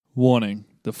Warning,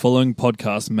 the following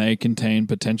podcast may contain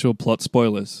potential plot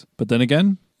spoilers, but then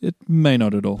again, it may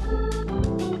not at all.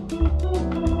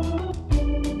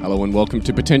 Hello and welcome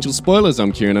to Potential Spoilers.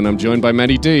 I'm Kieran and I'm joined by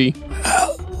Maddie D.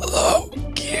 Hello,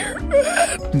 Kieran.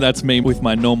 That's me with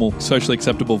my normal, socially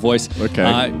acceptable voice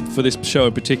for this show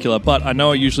in particular, but I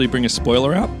know I usually bring a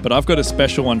spoiler out, but I've got a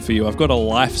special one for you. I've got a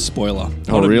life spoiler,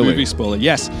 not a movie spoiler.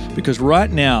 Yes, because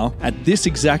right now, at this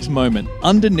exact moment,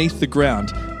 underneath the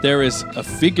ground, there is a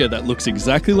figure that looks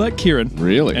exactly like Kieran.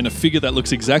 Really? And a figure that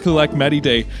looks exactly like Maddie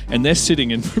D. And they're sitting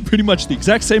in pretty much the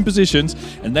exact same positions.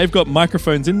 And they've got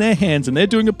microphones in their hands and they're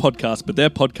doing a podcast. But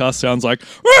their podcast sounds like...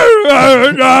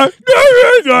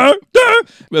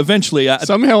 Eventually...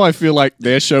 Somehow I feel like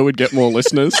their show would get more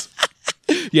listeners.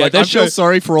 Yeah, I feel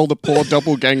sorry for all the poor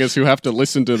doppelgangers who have to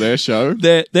listen to their show.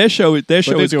 Their show is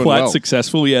quite well.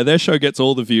 successful. Yeah, their show gets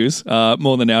all the views,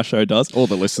 more than our show does. All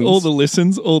the listens. All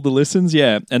the listens,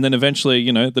 yeah. And then eventually,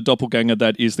 you know, the doppelganger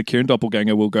that is the Kieran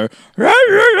doppelganger will go,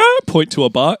 point to a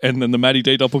bar, and then the Maddie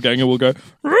D doppelganger will go,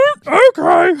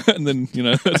 okay. And then, you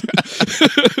know...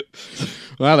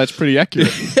 Wow, that's pretty accurate.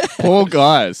 Poor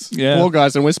guys. Yeah. Poor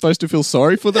guys, and we're supposed to feel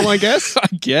sorry for them, I guess? I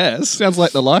guess. Sounds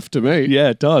like the life to me. Yeah,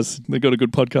 it does. They've got a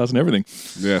good podcast and everything.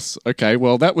 Yes. Okay,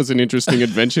 well, that was an interesting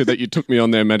adventure that you took me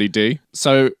on there, Maddie D.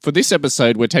 So, for this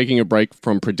episode, we're taking a break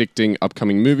from predicting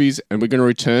upcoming movies, and we're going to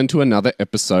return to another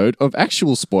episode of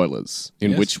Actual Spoilers,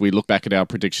 in which we look back at our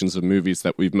predictions of movies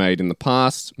that we've made in the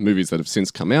past, movies that have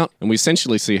since come out, and we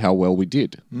essentially see how well we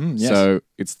did. Yes. So,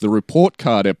 it's the report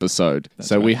card episode.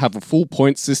 That's right. We have a full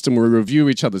point system where we review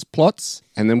each other's plots,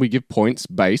 and then we give points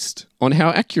based on how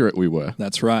accurate we were.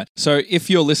 That's right. So if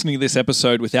you're listening to this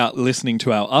episode without listening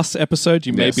to our Us episode,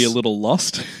 you may be a little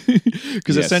lost.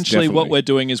 Because essentially what we're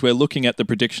doing is we're looking at the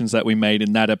predictions that we made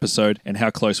in that episode and how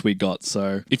close we got.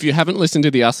 So if you haven't listened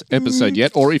to the Us episode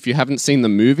yet, or if you haven't seen the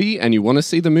movie and you want to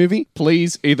see the movie,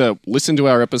 please either listen to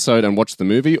our episode and watch the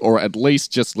movie, or at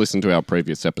least just listen to our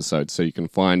previous episode so you can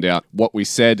find out what we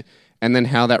said and then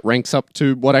how that ranks up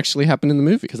to what actually happened in the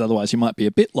movie. Because otherwise you might be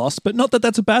a bit lost, but not that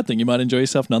that's a bad thing. You might enjoy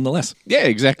yourself nonetheless. Yeah,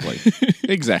 exactly.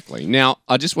 Exactly. Now,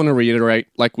 I just want to reiterate,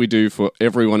 like we do for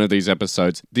every one of these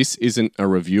episodes, this isn't a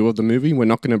review of the movie. We're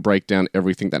not going to break down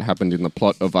everything that happened in the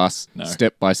plot of Us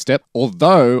step by step.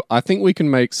 Although, I think we can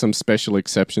make some special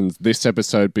exceptions this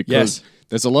episode because...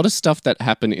 There's a lot of stuff that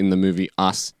happened in the movie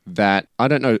Us that, I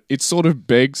don't know, it sort of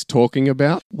begs talking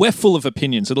about. We're full of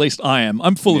opinions, at least I am.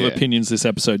 I'm full of opinions this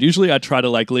episode. Usually I try to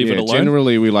leave it alone.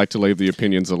 Generally we like to leave the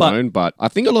opinions alone, but I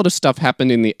think a lot of stuff happened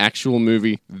in the actual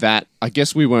movie that I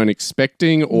guess we weren't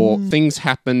expecting, or things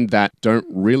happened that don't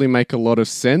really make a lot of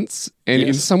sense. And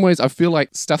in some ways, I feel like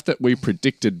stuff that we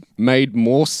predicted made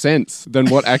more sense than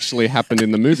what actually happened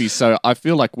in the movie. So I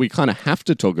feel like we kind of have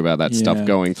to talk about that stuff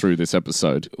going through this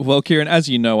episode. Well, Kieran, as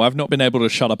you know, I've not been able to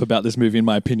shut up about this movie and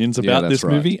my opinions about this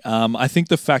movie. I think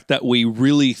the fact that we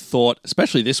really thought,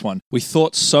 especially this one, we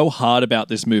thought so hard about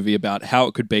this movie, about how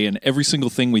it could be, and every single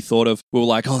thing we thought of, we were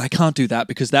like, oh, they can't do that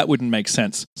because that wouldn't make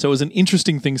sense. So it was an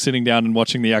interesting thing sitting down and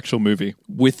watching the actual movie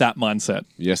with that mindset.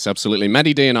 Yes, absolutely.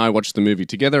 Maddie D and I watched the movie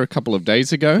together a couple of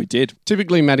days ago. We did.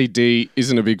 Typically, Maddie D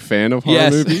isn't a big fan of horror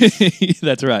movies.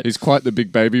 That's right. He's quite the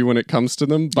big baby when it comes to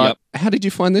them. But how did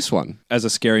you find this one? As a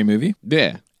scary movie?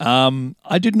 Yeah.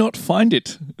 I did not find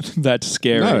it that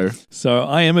scary. No. So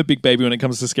I am a big baby when it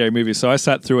comes to scary movies. So I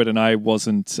sat through it and I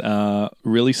wasn't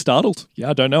really startled.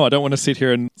 Yeah, I don't know. I don't want to sit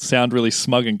here and sound really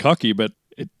smug and cocky, but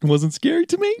it wasn't scary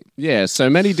to me. Yeah, so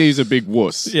Maddie D's a big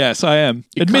wuss. Yes, I am.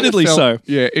 Admittedly so.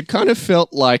 Yeah, it kind of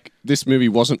felt like this movie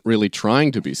wasn't really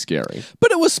trying to be scary. But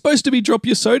it was supposed to be drop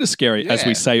your soda scary, as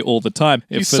we say all the time.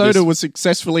 His soda was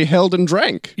successfully held and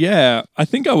drank. Yeah, I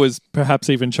think I was perhaps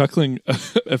even chuckling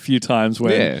a few times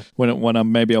when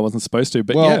maybe I wasn't supposed to.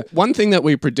 But one thing that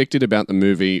we predicted about the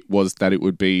movie was that it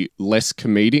would be less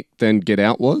comedic than Get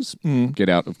Out was. Get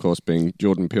Out, of course, being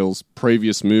Jordan Peele's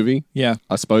previous movie. Yeah.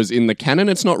 I suppose in the canon,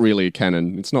 it's not really a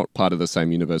canon. It's not part of the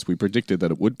same universe. We predicted that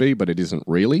it would be, but it isn't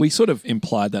really. We sort of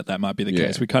implied that might be the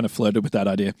case. We kind of flirted with that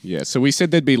idea. Yeah, so we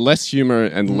said there'd be less humor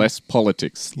and less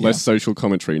politics, less social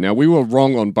commentary. Now, we were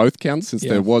wrong on both counts since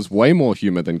there was way more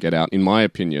humor than Get Out, in my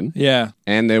opinion. Yeah.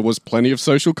 And there was plenty of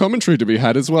social commentary to be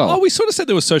had as well. Oh, we sort of said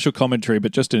there was social commentary,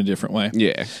 but just in a different way.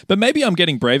 Yeah. But maybe I'm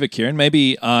getting braver, Kieran.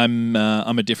 Maybe I'm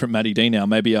a different Maddie D now.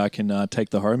 Maybe I can take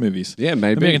the horror movies. Yeah,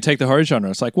 maybe. Maybe I can take the horror genre.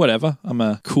 It's like, whatever. I'm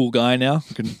a cool guy now.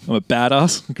 I'm a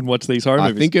badass. I can watch these horror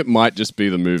movies. I think it might just be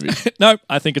the movie. No,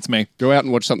 I think it's me. Go out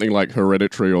and watch something like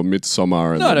Hereditary or or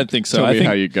Midsommar. No, I don't think so. Tell I me think,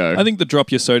 how you go. I think the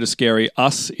Drop Your Soda Scary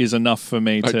Us is enough for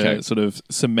me to sort of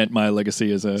cement my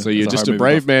legacy as a So you're just a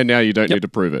brave man now. You don't need to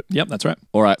prove it. Yep, that's right.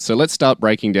 All right, so let's start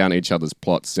breaking down each other's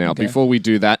plots. Now, before we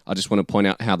do that, I just want to point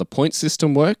out how the point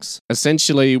system works.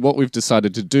 Essentially, what we've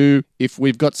decided to do, if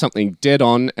we've got something dead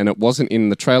on and it wasn't in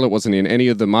the trailer, it wasn't in any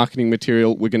of the marketing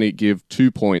material, we're going to give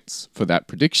 2 points for that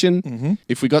prediction. Mm-hmm.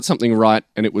 If we got something right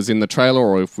and it was in the trailer,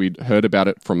 or if we'd heard about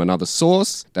it from another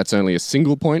source, that's only a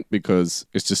single point because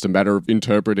it's just a matter of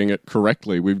interpreting it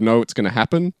correctly. We know it's going to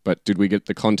happen, but did we get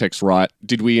the context right?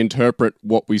 Did we interpret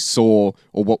what we saw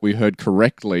or what we heard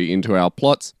correctly into our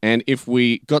plots? And if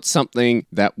we got something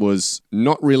that was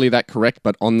not really that correct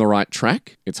but on the right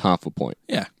track, it's half a point.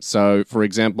 Yeah. So, for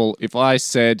example, if I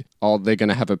said, oh, they're going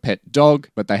to have a pet dog,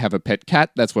 but they have a pet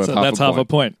cat, that's worth half a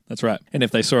point. That's right. And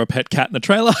if they saw a pet cat in the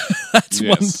trailer, that's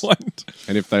 1 point.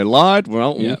 And if they lied,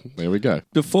 well, there we go.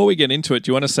 Before we get into it, do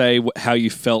you want to say how you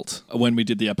felt when we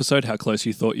did the episode, how close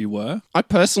you thought you were? I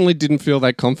personally didn't feel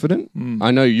that confident.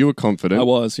 I know you were confident. I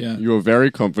was, yeah. You were very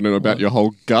confident about your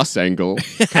whole Gus angle.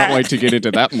 Can't wait to get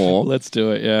into that more. Let's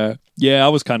do it, yeah. Yeah, I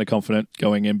was kind of confident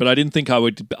going in, but I didn't think I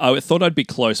would. I thought I'd be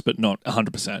close, but not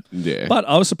 100%. Yeah. But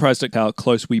I was surprised at how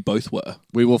close we both were.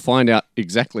 We will find out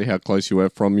exactly how close you were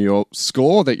from your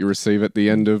score that you receive at the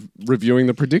end of reviewing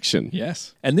the prediction.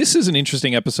 Yes. And this is an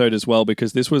interesting episode as well,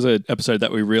 because this was an episode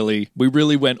that we really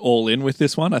went all in with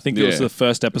this one. I think it was the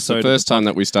first episode. It's the first time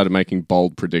that we started making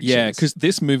bold predictions. Yeah, because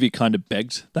this movie kind of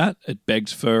begged that. It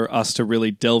begged for us to really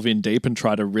delve in deep and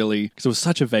try to really, because it was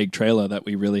such a vague trailer that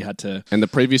we really had to. And the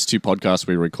previous 2 podcasts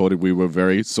we recorded, we were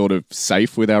very sort of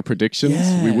safe with our predictions.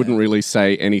 Yeah. We wouldn't really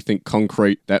say anything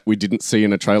concrete that we didn't see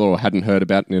in a trailer or hadn't heard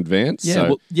about in advance. Yeah,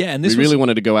 so and this we really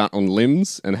wanted to go out on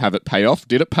limbs and have it pay off.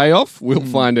 Did it pay off? We'll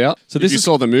find out. So if you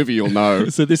saw the movie, you'll know.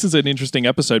 So this is an interesting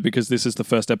episode because this is the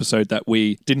first episode that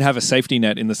we didn't have a safety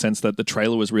net in the sense that the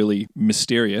trailer was really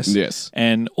mysterious. Yes.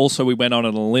 And also we went on a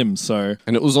limb, so...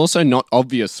 And it was also not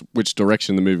obvious which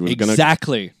direction the movie was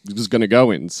going to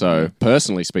go in. So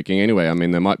personally speaking anyway, I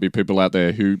mean, there might be people out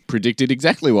there who predicted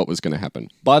exactly what was going to happen.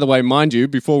 By the way, mind you,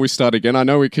 before we start again, I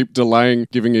know we keep delaying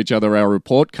giving each other our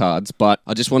report cards, but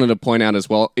I just wanted to point out as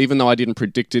well, even though I didn't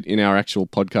predict it in our actual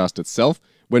podcast itself,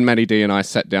 when Matty D and I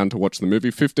sat down to watch the movie,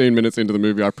 15 minutes into the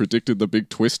movie, I predicted the big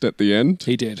twist at the end.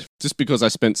 He did. Just because I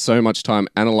spent so much time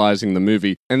analysing the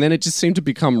movie, and then it just seemed to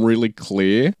become really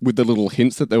clear with the little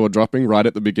hints that they were dropping right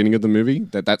at the beginning of the movie,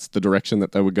 that that's the direction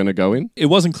that they were going to go in. It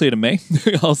wasn't clear to me,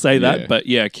 I'll say that, but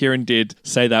yeah, Kieran did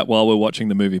say that while we're watching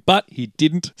the movie, but he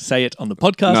didn't say it on the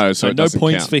podcast, so no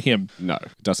points for him. No,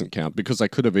 it doesn't count, because I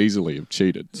could have easily have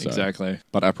cheated. So. Exactly.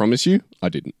 But I promise you, I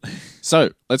didn't.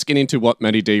 So, let's get into what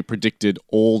Matty D predicted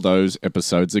all those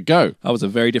episodes ago. I was a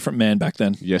very different man back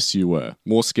then. Yes, you were.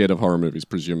 More scared of horror movies,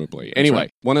 presumably.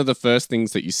 Anyway, one of the first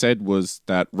things that you said was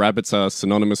that rabbits are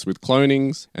synonymous with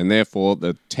clonings, and therefore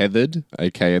the tethered,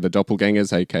 aka the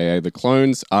doppelgangers, aka the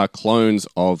clones, are clones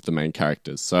of the main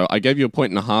characters. So I gave you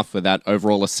 1.5 points for that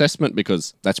overall assessment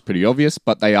because that's pretty obvious,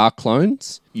 but they are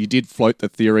clones. You did float the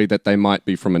theory that they might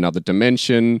be from another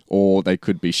dimension or they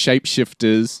could be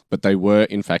shapeshifters, but they were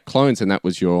in fact clones, and that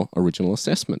was your original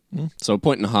assessment. So 1.5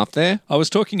 points there. I was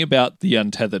talking about the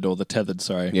untethered or the tethered,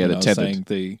 sorry. Yeah, the tethered. I was saying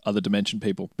the other dimension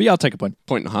people. But yeah, I'll take a point.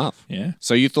 1.5 points. Yeah.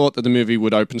 So you thought that the movie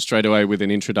would open straight away with an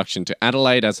introduction to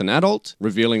Adelaide as an adult,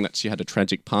 revealing that she had a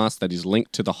tragic past that is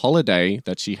linked to the holiday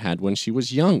that she had when she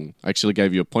was young. I actually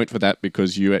gave you a point for that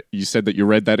because you said that you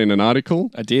read that in an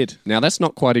article. I did. Now, that's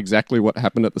not quite exactly what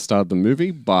happened at the start of the movie,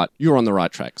 but you're on the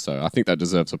right track, so I think that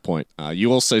deserves a point.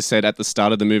 You also said at the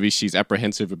start of the movie she's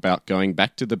apprehensive about going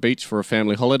back to the beach for a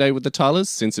family holiday with the Tylers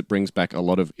since it brings back a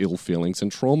lot of ill feelings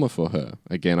and trauma for her.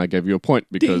 Again, I gave you a point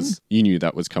because you knew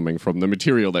that was coming from the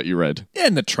material that you read.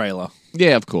 And the trailer.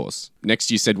 Yeah, of course.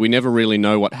 Next, you said we never really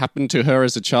know what happened to her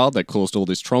as a child that caused all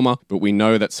this trauma, but we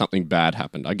know that something bad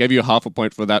happened. I gave you 0.5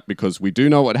 point for that because we do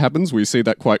know what happens. We see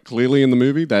that quite clearly in the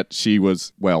movie, that she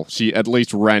at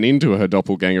least ran into her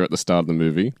doppelganger at the start of the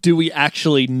movie. Do we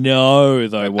actually know,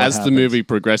 though, what happens? As the movie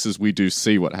progresses, we do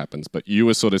see what happens, but you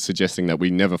were sort of suggesting that we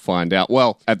never find out.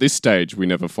 Well, at this stage, we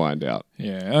never find out.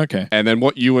 Yeah, okay. And then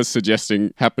what you were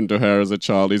suggesting happened to her as a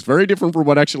child is very different from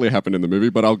what actually happened in the movie,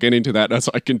 but I'll get into that as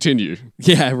I continue.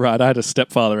 Yeah, right. I had a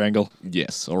stepfather angle.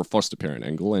 Yes, or a foster parent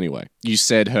angle anyway. You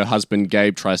said her husband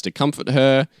Gabe tries to comfort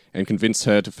her and convince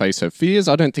her to face her fears.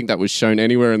 I don't think that was shown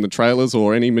anywhere in the trailers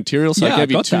or any material, so I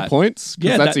gave you 2 points.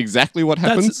 Yeah, that's exactly what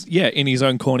happens. In his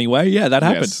own corny way. Yeah, that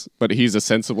happened. Yes, but he's a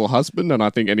sensible husband, and I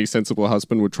think any sensible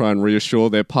husband would try and reassure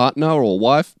their partner or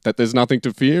wife that there's nothing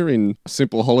to fear in a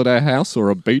simple holiday house or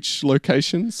a beach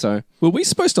location, so... Were we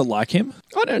supposed to like him?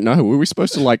 I don't know. Were we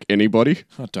supposed to like anybody?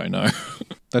 I don't know.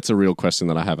 That's a real question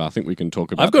that I have. I think we can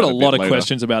talk about I've got that a lot of later.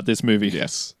 questions about this movie.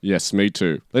 Yes, me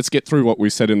too. Let's get through what we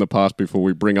said in the past before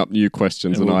we bring up new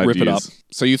questions and we'll ideas. rip it up.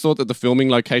 So you thought that the filming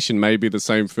location may be the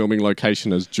same filming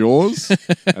location as Jaws,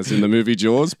 as in the movie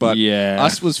Jaws, but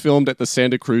Us was filmed at the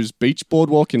Santa Cruz Beach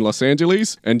Boardwalk in Los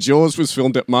Angeles, and Jaws was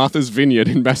filmed at Martha's Vineyard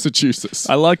in Massachusetts.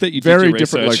 I like that you did Very your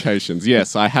different research. Locations.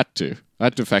 Yes, I had to. I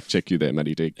had to fact check you there,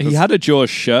 Matty D. He had a Jaws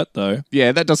shirt, though.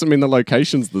 Yeah, that doesn't mean the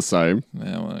location's the same.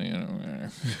 Yeah, well,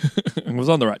 it was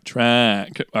on the right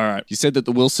track. All right. You said that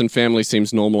the Wilson family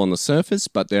seems normal on the surface,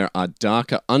 but there are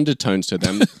darker undertones to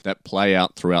them that play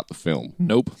out throughout the film.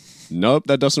 Nope,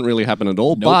 that doesn't really happen at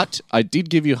all. Nope. But I did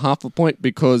give you half a point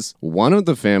because one of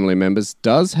the family members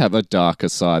does have a darker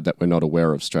side that we're not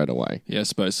aware of straight away. Yeah, I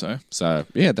suppose so. So,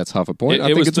 yeah, that's half a point.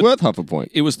 I think it's worth half a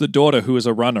point. It was the daughter who was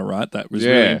a runner, right? That was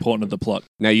really important to the plot.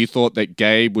 Now, you thought that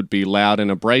Gabe would be loud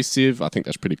and abrasive. I think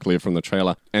that's pretty clear from the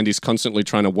trailer. And he's constantly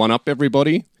trying to one-up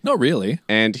everybody. Not really.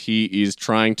 And he is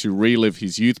trying to relive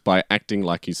his youth by acting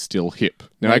like he's still hip.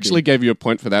 Now, I actually gave you a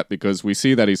point for that because we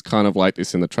see that he's kind of like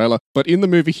this in the trailer. But in the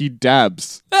movie, he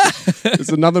dabs. There's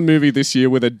another movie this year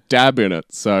with a dab in it.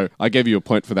 So I gave you a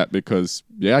point for that because,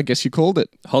 yeah, I guess you called it.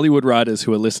 Hollywood writers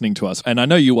who are listening to us, and I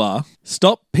know you are,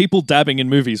 stop people dabbing in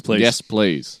movies, please. Yes,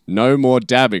 please. No more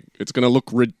dabbing. It's going to look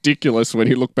ridiculous when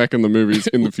you look back in the movies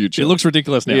in the future. It looks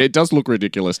ridiculous now. Yeah, it does look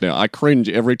ridiculous now. I cringe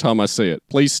every time I see it.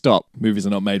 Please stop. Movies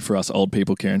are not made for us old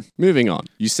people, Kieran. Moving on.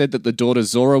 You said that the daughter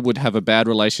Zora would have a bad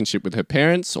relationship with her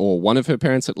parents, or one of her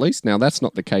parents at least. Now, that's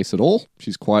not the case at all.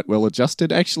 She's quite well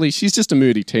adjusted. Actually, she's just a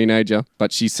moody teenager,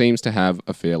 but she seems to have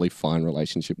a fairly fine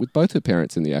relationship with both her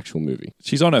parents in the actual movie.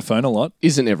 She's on her phone a lot.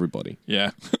 Isn't everybody?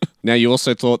 Yeah. Now, you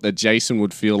also thought that Jason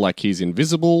would feel like he's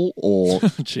invisible, or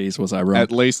jeez, was I wrong?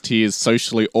 At least he is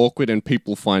socially awkward and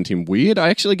people find him weird. I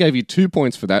actually gave you 2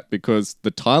 points for that because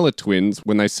the Tyler twins,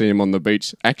 when they see him on the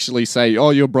beach, actually say,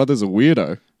 "Oh, your brother's a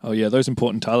weirdo." Oh, yeah, those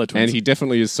important Tyler twins. And he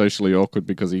definitely is socially awkward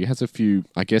because he has a few,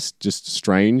 I guess, just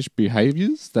strange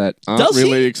behaviors that aren't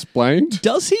really explained.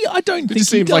 Does he? I don't think he does.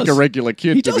 He seems like a regular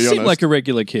kid, to be honest. He does seem like a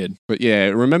regular kid. But yeah,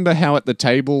 remember how at the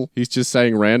table he's just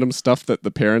saying random stuff that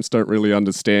the parents don't really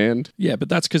understand? Yeah, but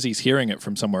that's because he's hearing it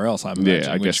from somewhere else, I'm imagining,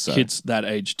 I guess so. Kids that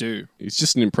age do. He's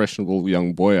just an impressionable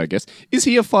young boy, I guess. Is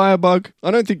he a firebug? I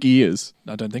don't think he is.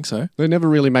 I don't think so. They never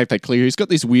really make that clear. He's got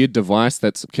this weird device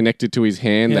that's connected to his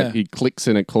hand that he clicks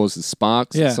and it causes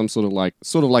sparks. Yeah. Some sort of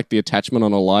like the attachment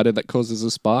on a lighter that causes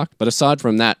a spark. But aside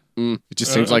from that, it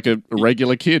just seems like a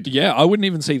regular kid. Yeah, I wouldn't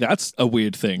even say that's a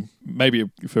weird thing. Maybe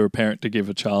for a parent to give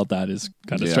a child that is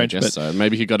kind of strange. I guess so.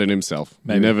 Maybe he got it himself.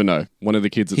 Maybe. You never know. One of the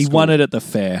kids at school. He won it at the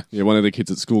fair. Yeah, one of the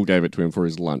kids at school gave it to him for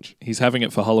his lunch. He's having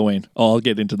it for Halloween. Oh, I'll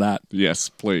get into that. Yes,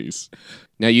 please.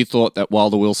 Now, you thought that while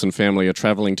the Wilson family are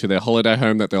traveling to their holiday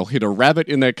home that they'll hit a rabbit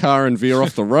in their car and veer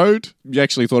off the road. You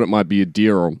actually thought it might be a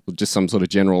deer or just some sort of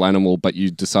general animal, but you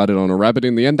decided on a rabbit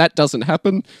in the end. That doesn't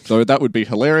happen, though that would be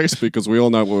hilarious because we all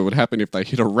know what would happen if they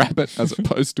hit a rabbit as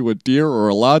opposed to a deer or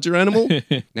a larger animal.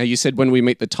 Now, you said when we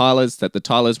meet the Tylers that the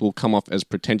Tylers will come off as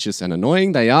pretentious and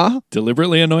annoying. They are.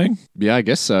 Deliberately annoying? Yeah, I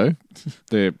guess so.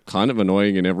 They're kind of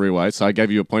annoying in every way. So I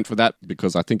gave you a point for that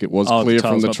because I think it was clear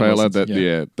from the trailer that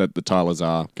the Tylers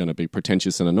are going to be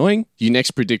pretentious and annoying. You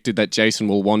next predicted that Jason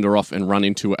will wander off and run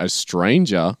into a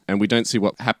stranger, and we don't see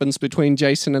what happens between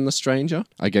Jason and the stranger.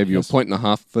 I gave you a point and a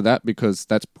half for that because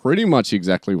that's pretty much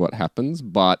exactly what happens,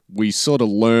 but we sort of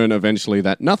learn eventually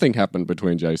that nothing happened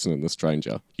between Jason and the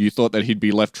stranger. You thought that he'd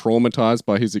be left traumatized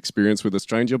by his experience with the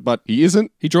stranger, but he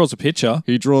isn't. He draws a picture.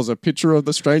 He draws a picture of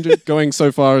the stranger, going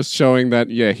so far as showing that,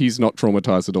 yeah, he's not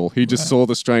traumatized at all. He just saw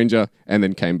the stranger and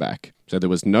then came back. So there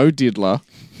was no diddler.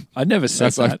 I never said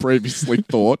as I previously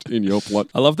thought in your plot.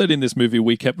 I love that in this movie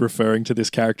we kept referring to this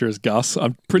character as Gus.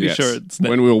 I'm pretty sure it's...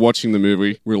 When we were watching the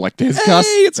movie, we were like, there's Gus.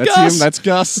 It's That's Gus. him. That's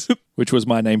Gus. Which was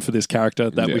my name for this character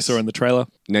that we saw in the trailer.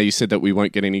 Now, you said that we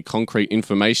won't get any concrete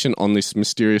information on this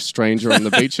mysterious stranger on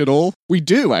the beach at all. We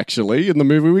do, actually. In the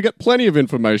movie, we get plenty of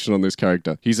information on this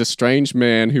character. He's a strange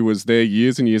man who was there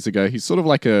years and years ago. He's sort of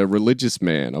like a religious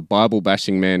man, a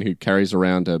Bible-bashing man who carries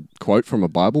around a quote from a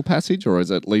Bible passage, or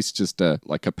is it at least just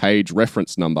like a page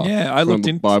reference number? Yeah, I looked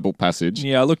into Bible passage.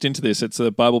 Yeah, I looked into this. It's a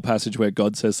Bible passage where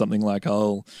God says something like,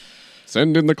 "I'll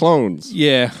send in the clones."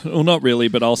 Yeah, well, not really,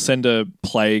 but I'll send a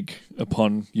plague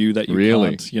upon you that you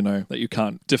can't, that you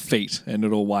can't defeat, and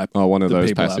it'll wipe. Oh, one of the those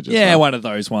people passages. out. Yeah, one of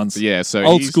those ones. Yeah, so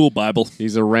old school Bible.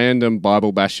 He's a random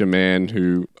Bible basher man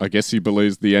who I guess he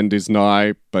believes the end is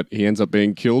nigh, but he ends up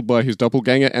being killed by his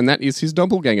doppelganger, and that is his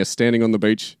doppelganger standing on the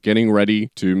beach, getting ready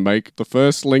to make the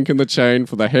first link in the chain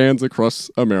for the hands across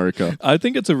America. I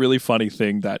think it's a really funny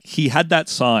thing that he had that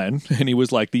sign, and he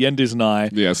was like, the end is nigh.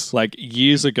 Yes. Like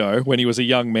years ago when he was a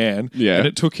young man. Yeah. And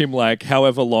it took him like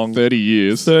however long. 30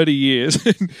 years. 30 years.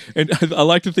 And I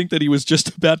like to think that he was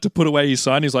just about to put away his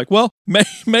sign. He's like, well,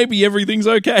 maybe everything's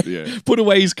okay. Yeah. Put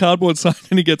away his cardboard sign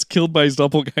and he gets killed by his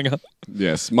doppelganger.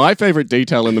 Yes. My favorite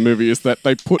detail in the movie is that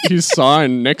they put his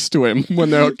sign next to him when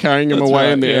they're carrying him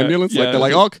away in the ambulance. Yeah. Like, they're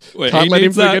like, oh, can't let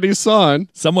him forget his sign.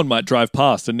 Someone might drive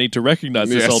past and need to recognize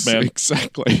this old man.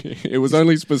 Exactly. It was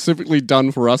only specifically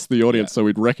done for us, the audience, so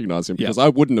we'd recognize him, because I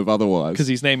wouldn't have otherwise. Because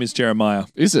his name is Jeremiah.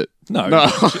 Is it? No.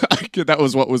 That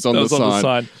was what was on the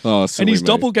sign. Oh, silly and his me.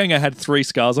 doppelganger had 3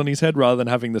 scars on his head rather than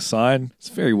having the sign. It's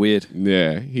very weird.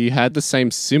 Yeah, he had the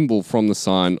same symbol from the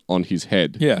sign on his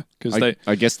head. Yeah, because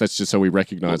I guess that's just so we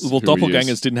recognize. Well,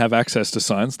 doppelgangers didn't have access to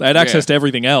signs. They had access to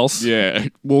everything else. Yeah,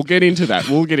 we'll get into that.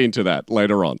 We'll get into that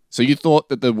later on. So you thought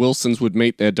that the Wilsons would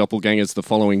meet their doppelgangers the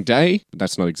following day. But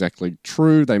that's not exactly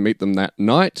true. They meet them that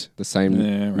night, the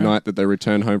same night that they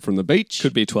return home from the beach.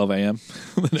 Could be 12 a.m.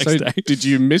 the next day. Did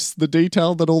you miss the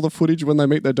detail that all the footage when they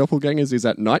meet their doppelgangers is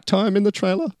at nighttime in the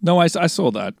trailer? No, I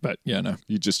saw that, but yeah, no.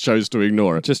 You just chose to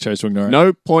ignore it. Just chose to ignore it.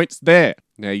 No points there.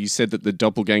 Now, you said that the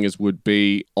doppelgangers would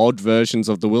be odd versions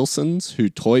of the Wilsons who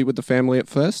toy with the family at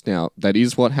first. Now, that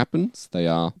is what happens. They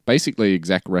are basically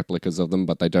exact replicas of them,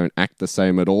 but they don't act the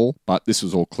same at all. But this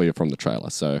was all clear from the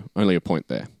trailer, so only a point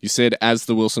there. You said as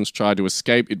the Wilsons try to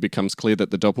escape, it becomes clear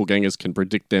that the doppelgangers can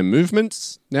predict their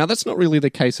movements. Now, that's not really the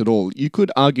case at all. You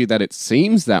could argue that it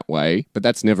seems that way, but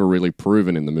that's never really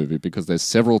proven in the movie, because there's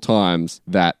several times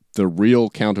that the real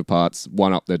counterparts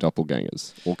one-up their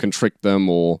doppelgangers or can trick them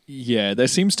or... Yeah, there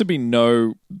seems to be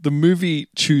no... The movie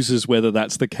chooses whether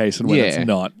that's the case and when it's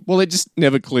not. Well, it just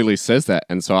never clearly says that,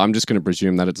 and so I'm just going to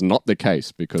presume that it's not the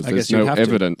case because there's no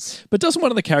evidence. But doesn't one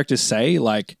of the characters say,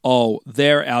 like, oh,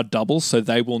 they're our doubles, so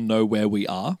they will know where we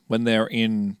are when they're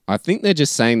in... I think they're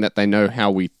just saying that they know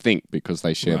how we think because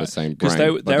they share the same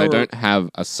brain, but they don't have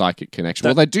a psychic connection.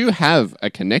 Well, they do have a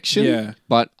connection,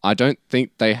 but I don't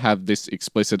think they have this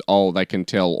explicit, oh, they can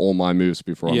tell all my moves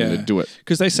before I'm going to do it.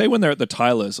 Because they say when they're at the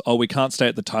Tylers, oh, we can't stay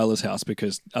at the Tylers' house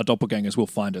because our doppelgangers will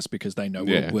find us because they know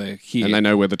we're here. And they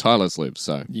know where the Tylers live,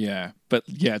 so... Yeah. But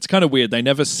yeah, it's kind of weird. They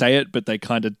never say it, but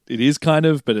it is kind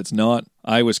of, but it's not.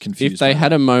 I was confused. If they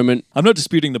had a moment... I'm not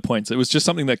disputing the points. It was just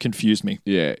something that confused me.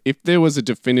 Yeah. If there was a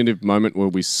definitive moment where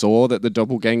we saw that the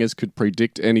doppelgangers could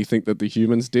predict anything that the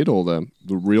humans did or the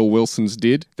real Wilsons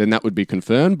did, then that would be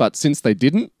confirmed. But since they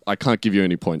didn't, I can't give you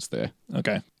any points there.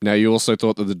 Okay. Now, you also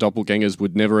thought that the doppelgangers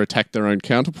would never attack their own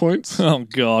counterpoints. Oh,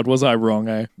 God. Was I wrong,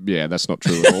 eh? Yeah, that's not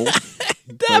true at all.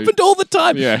 That happened all the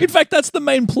time. Yeah. In fact, that's the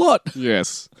main plot.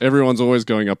 Yes. Everyone's always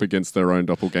going up against their own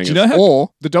doppelgangers.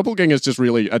 Or the doppelgangers just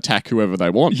really attack whoever they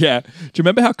want. Yeah. Do you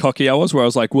remember how cocky I was where I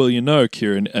was like, well,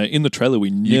 Kieran, in the trailer we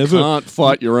never... You can't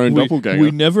fight your own doppelganger.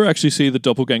 We never actually see the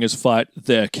doppelgangers fight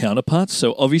their counterparts,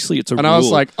 so obviously it's a rule. And I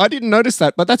was like, I didn't notice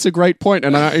that, but that's a great point,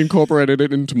 and I incorporated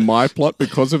it into my plot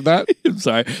because of that. I'm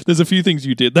sorry. There's a few things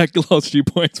you did that lost you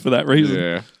points for that reason.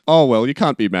 Yeah. Oh, well, you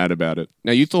can't be mad about it.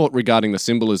 Now, you thought regarding the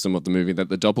symbolism of the movie that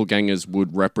the doppelgangers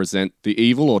would represent the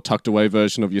evil or tucked away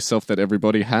version of yourself that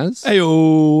everybody has.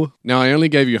 Ayo. Now, I only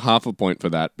gave you half a point for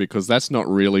that because that's not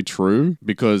really true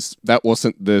because that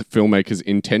wasn't the filmmaker's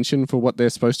intention for what they're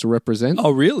supposed to represent.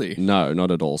 Oh, really? No, not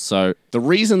at all. So the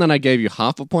reason that I gave you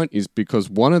half a point is because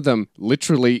one of them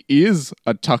literally is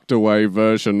a tucked away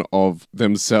version of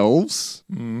themselves.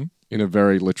 In a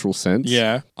very literal sense.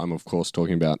 Yeah. I'm, of course,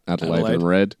 talking about Adelaide and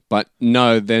Red. But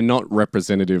no, they're not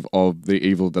representative of the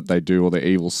evil that they do or the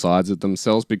evil sides of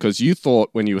themselves because you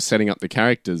thought when you were setting up the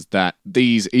characters that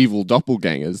these evil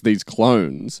doppelgangers, these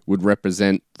clones, would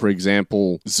represent, for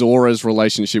example, Zora's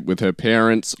relationship with her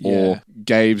parents or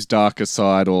Gabe's darker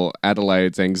side or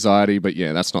Adelaide's anxiety. But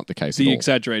yeah, that's not the case at all. The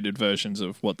exaggerated versions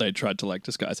of what they tried to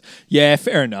disguise. Yeah,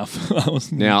 fair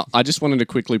enough. Now, I just wanted to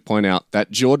quickly point out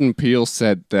that Jordan Peele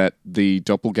said that the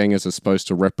doppelgangers are supposed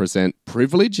to represent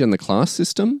privilege in the class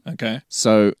system. Okay.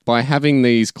 So by having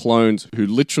these clones who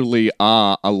literally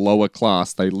are a lower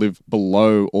class, they live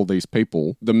below all these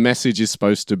people, the message is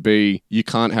supposed to be you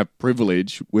can't have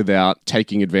privilege without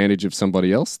taking advantage of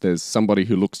somebody else. There's somebody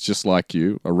who looks just like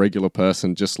you, a regular person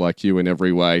person just like you in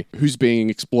every way who's being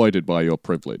exploited by your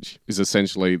privilege is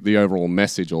essentially the overall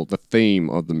message or the theme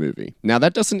of the movie. Now,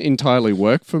 that doesn't entirely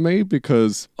work for me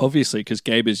because... Obviously, because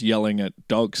Gabe is yelling at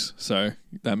dogs, so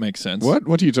that makes sense.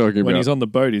 What are you talking about? When he's on the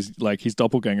boat, he's like, his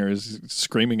doppelganger is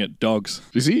screaming at dogs.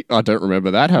 Is he? I don't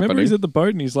remember that happening. Remember he's at the boat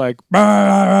and he's like...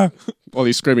 Bah! Well,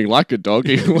 he's screaming like a dog.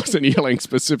 He wasn't yelling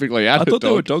specifically at a dog. I thought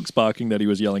there were dogs barking that he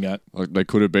was yelling at. They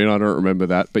could have been. I don't remember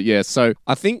that. But yeah, so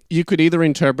I think you could either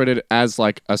interpret it as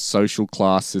like a social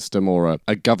class system or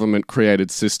a government-created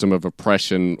system of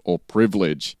oppression or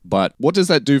privilege. But what does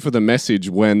that do for the message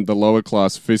when the lower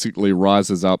class physically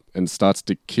rises up and starts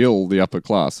to kill the upper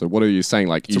class? So what are you saying?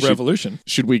 Like, it's a revolution.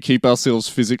 Should we keep ourselves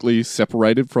physically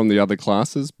separated from the other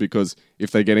classes? Because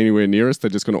if they get anywhere near us,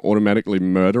 they're just going to automatically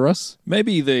murder us?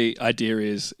 Maybe the idea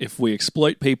is if we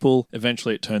exploit people,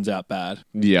 eventually it turns out bad.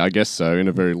 Yeah, I guess so, in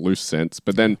a very loose sense.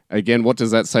 But then, again, what does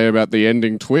that say about the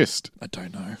ending twist? I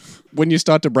don't know. When you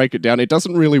start to break it down, it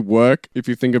doesn't really work if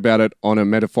you think about it on a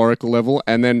metaphorical level.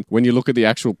 And then when you look at the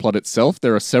actual plot itself,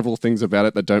 there are several things about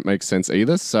it that don't make sense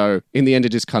either. So in the end, it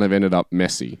just kind of ended up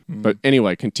messy. But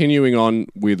anyway, continuing on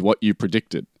with what you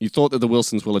predicted. You thought that the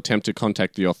Wilsons will attempt to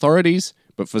contact the authorities,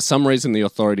 but for some reason, the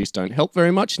authorities don't help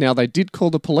very much. Now, they did call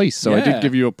the police, so I did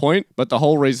give you a point. But the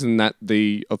whole reason that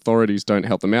the authorities don't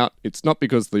help them out, it's not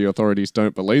because the authorities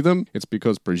don't believe them. It's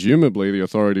because, presumably, the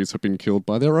authorities have been killed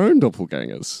by their own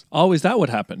doppelgangers. Oh, is that what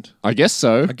happened? I guess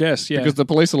so. I guess, yeah. Because the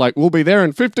police are like, we'll be there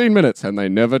in 15 minutes, and they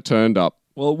never turned up.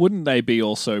 Well, wouldn't they be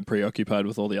also preoccupied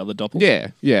with all the other doppels?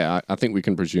 Yeah. I think we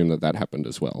can presume that happened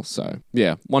as well. So,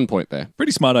 yeah, 1 point there.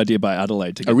 Pretty smart idea by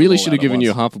Adelaide to get I really should have given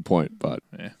you half a point, but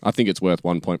yeah. I think it's worth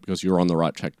 1 point because you're on the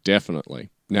right track, definitely.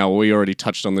 Now, we already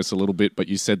touched on this a little bit, but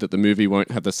you said that the movie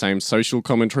won't have the same social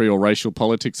commentary or racial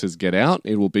politics as Get Out.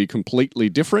 It will be completely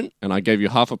different, and I gave you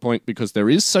half a point because there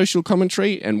is social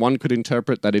commentary, and one could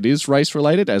interpret that it is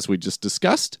race-related, as we just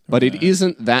discussed, but it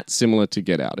isn't that similar to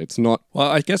Get Out. It's not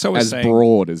I guess I was saying,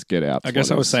 broad as Get Out. I guess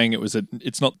I was saying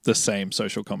it's not the same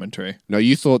social commentary. No,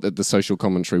 you thought that the social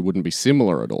commentary wouldn't be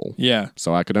similar at all. Yeah.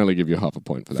 So I could only give you half a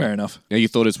point for that. Fair enough. Now, you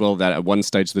thought as well that at one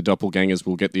stage the doppelgangers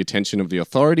will get the attention of the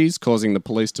authorities, causing the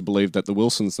police to believe that the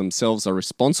Wilsons themselves are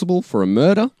responsible for a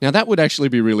murder. Now, that would actually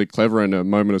be really clever and a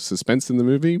moment of suspense in the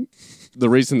movie. The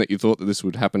reason that you thought that this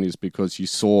would happen is because you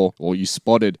saw or you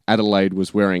spotted Adelaide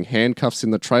was wearing handcuffs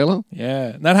in the trailer.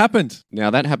 Yeah, that happened.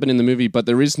 Now, that happened in the movie, but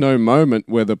there is no moment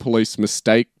where the police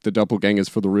mistake the doppelgangers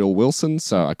for the real Wilson,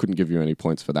 so I couldn't give you any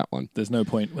points for that one. There's no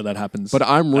point where that happens. But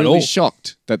I'm really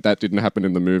shocked that didn't happen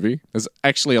in the movie. There's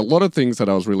actually a lot of things that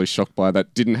I was really shocked by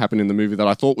that didn't happen in the movie that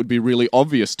I thought would be really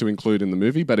obvious to include in the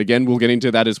movie. But again, we'll get into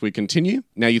that as we continue.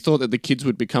 Now, you thought that the kids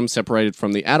would become separated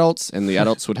from the adults and the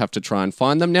adults would have to try and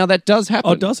find them. Now, that does happen.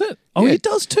 Oh, does it? Oh, Yeah. it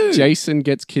does too. Jason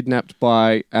gets kidnapped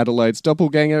by Adelaide's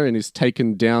doppelganger and is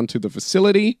taken down to the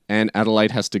facility, and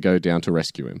Adelaide has to go down to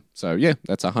rescue him. So, yeah,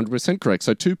 that's 100% correct.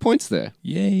 So, 2 points there.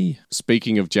 Yay.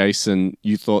 Speaking of Jason,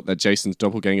 you thought that Jason's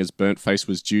doppelganger's burnt face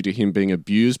was due to him being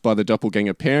abused by the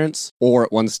doppelganger parents, or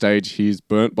at one stage he's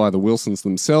burnt by the Wilsons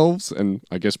themselves, and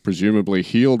I guess presumably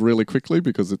healed really quickly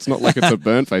because it's not like it's a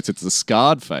burnt face, it's a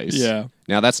scarred face. Yeah.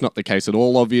 Now, that's not the case at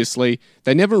all, obviously.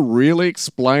 They never really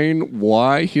explain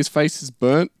why his face is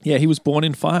burnt. Yeah, he was born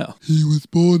in fire. He was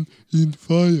born in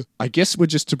fire. I guess we're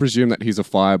just to presume that he's a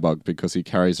firebug because he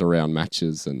carries around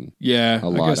matches and Yeah, a I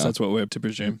lighter. guess that's what we're to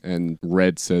presume. And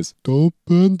Red says, "Don't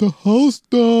burn the house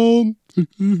down."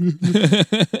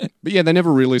 But yeah, they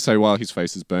never really say why his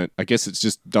face is burnt. I guess it's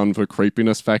just done for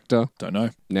creepiness factor. Don't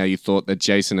know. Now, you thought that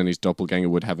Jason and his doppelganger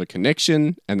would have a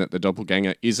connection and that the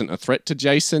doppelganger isn't a threat to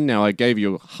Jason. Now, I gave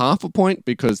you half a point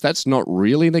because that's not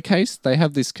really the case. They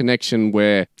have this connection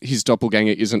where his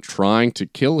doppelganger isn't trying to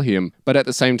kill him, but at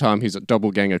the same time, his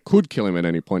doppelganger could kill him at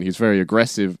any point. He's very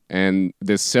aggressive, and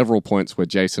there's several points where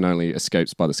Jason only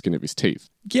escapes by the skin of his teeth.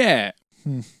 Yeah.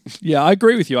 Yeah, I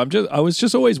agree with you. I was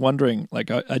just always wondering,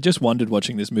 like, I just wondered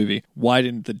watching this movie, why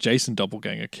didn't the Jason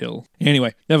doppelganger kill?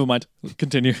 Anyway, never mind.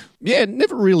 Continue. Yeah, it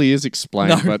never really is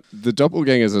explained, but the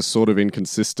doppelgangers are sort of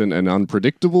inconsistent and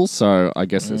unpredictable, so I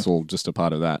guess it's all just a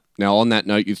part of that. Now, on that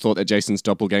note, you thought that Jason's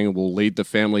doppelganger will lead the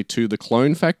family to the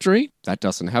clone factory. That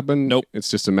doesn't happen. Nope. It's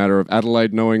just a matter of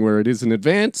Adelaide knowing where it is in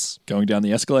advance. Going down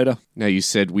the escalator. Now, you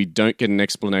said we don't get an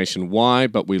explanation why,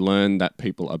 but we learn that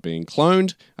people are being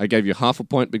cloned. I gave you half a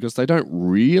point because they don't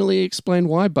really explain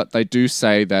why, but they do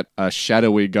say that a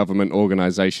shadowy government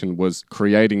organization was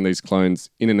creating these clones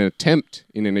in an attempt,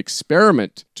 in an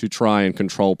experiment to try and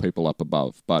control people up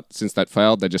above. But since that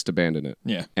failed, they just abandoned it.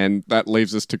 Yeah. And that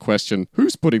leaves us to question,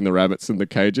 who's putting the rabbits in the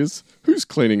cages? Who's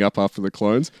cleaning up after the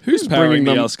clones? Who's powering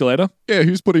the escalator? Yeah,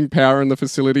 who's putting power in the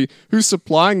facility? Who's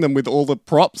supplying them with all the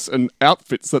props and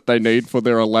outfits that they need for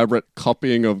their elaborate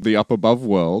copying of the up above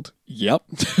world? Yep.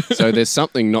 So there's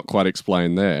something not quite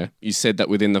explained there. You said that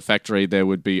within the factory there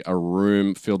would be a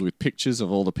room filled with pictures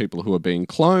of all the people who are being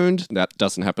cloned. That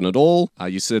doesn't happen at all.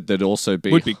 You said there'd also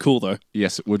be... Would be cool, though.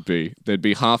 Yes, it would be. There'd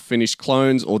be half-finished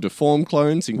clones or deformed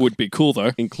clones. Would be cool,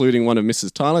 though. Including one of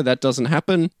Mrs. Tyler. That doesn't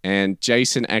happen. And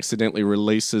Jason accidentally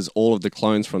releases all of the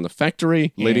clones from the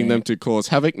factory, leading them to cause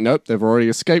havoc. Nope, they've already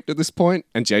escaped at this point.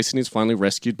 And Jason is finally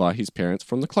rescued by his parents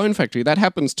from the clone factory. That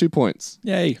happens, 2 points.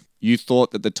 Yay. You thought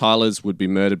that the Tylers would be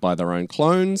murdered by their own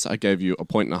clones. I gave you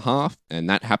 1.5 points, and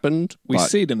that happened. We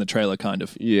see it in the trailer, kind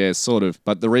of. Yeah, sort of.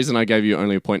 But the reason I gave you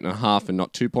only 1.5 points and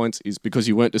not 2 points is because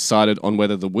you weren't decided on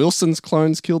whether the Wilsons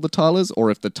clones killed the Tylers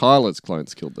or if the Tylers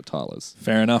clones killed the Tylers.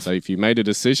 Fair enough. So if you made a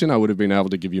decision, I would have been able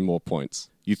to give you more points.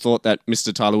 You thought that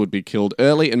Mr. Tyler would be killed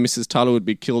early and Mrs. Tyler would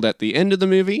be killed at the end of the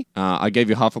movie. I gave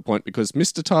you 0.5 point because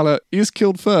Mr. Tyler is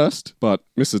killed first, but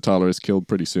Mrs. Tyler is killed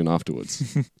pretty soon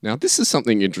afterwards. Now, this is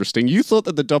something interesting. You thought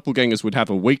that the doppelgangers would have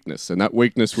a weakness, and that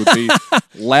weakness would be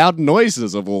loud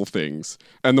noises of all things.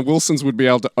 And the Wilsons would be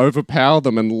able to overpower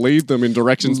them and lead them in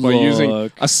directions by using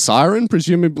a siren,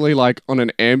 presumably like on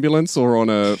an ambulance or on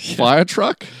a fire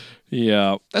truck.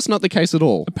 Yeah. That's not the case at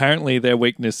all. Apparently their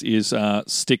weakness is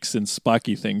sticks and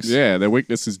spiky things. Yeah, their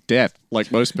weakness is death,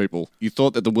 like most people. You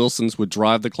thought that the Wilsons would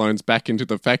drive the clones back into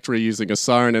the factory using a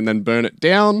siren and then burn it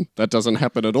down. That doesn't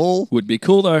happen at all. Would be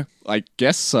cool, though. I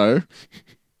guess so.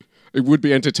 It would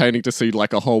be entertaining to see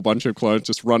like a whole bunch of clones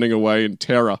just running away in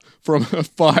terror from a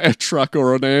fire truck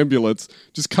or an ambulance,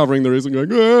 just covering their ears and going,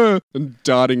 "Ah!" and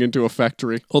darting into a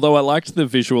factory. Although I liked the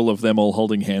visual of them all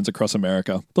holding hands across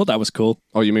America. Thought that was cool.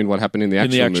 Oh, you mean what happened in the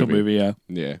actual movie? Yeah.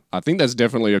 Yeah. I think that's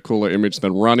definitely a cooler image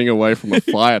than running away from a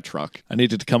fire truck. I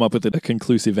needed to come up with a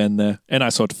conclusive end there. And I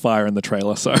saw fire in the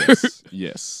trailer, so...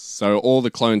 Yes. So all the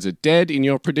clones are dead in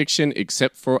your prediction,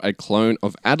 except for a clone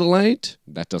of Adelaide.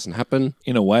 That doesn't happen.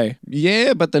 In a way.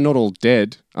 Yeah, but they're not all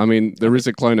dead. I mean, there is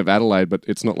a clone of Adelaide, but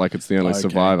it's not like it's the only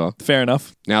survivor. Fair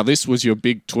enough. Now, this was your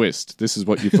big twist. This is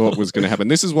what you thought was going to happen.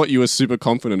 This is what you were super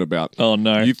confident about. Oh,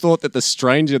 no. You thought that the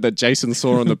stranger that Jason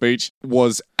saw on the beach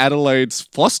was Adelaide's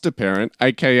foster parent,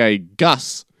 a.k.a.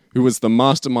 Gus, who was the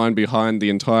mastermind behind the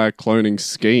entire cloning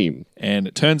scheme. And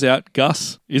it turns out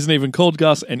Gus isn't even called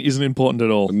Gus and isn't important at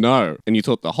all. No. And you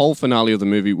thought the whole finale of the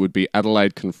movie would be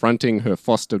Adelaide confronting her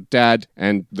foster dad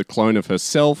and the clone of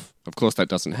herself. Of course, that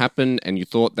doesn't happen. And you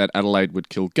thought that Adelaide would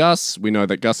kill Gus. We know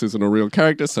that Gus isn't a real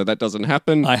character, so that doesn't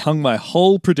happen. I hung my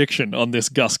whole prediction on this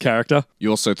Gus character. You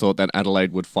also thought that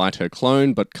Adelaide would fight her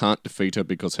clone, but can't defeat her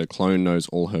because her clone knows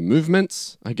all her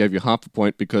movements. I gave you 0.5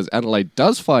 point because Adelaide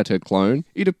does fight her clone.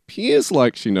 It appears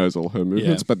like she knows all her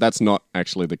movements, but that's not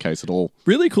actually the case at all.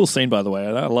 Really cool scene, by the way.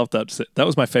 I love that. That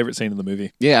was my favorite scene in the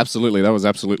movie. Yeah, absolutely. That was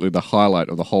absolutely the highlight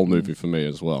of the whole movie for me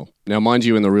as well. Now, mind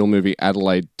you, in the real movie,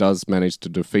 Adelaide does manage to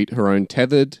defeat her own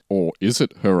tethered, or is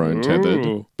it her own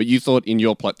tethered? But you thought in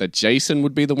your plot that Jason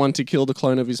would be the one to kill the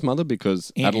clone of his mother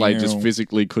because Adelaide just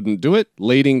physically couldn't do it,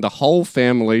 leading the whole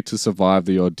family to survive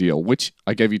the ordeal, which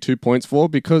I gave you 2 points for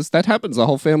because that happens. The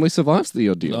whole family survives the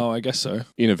ordeal. Oh, I guess so.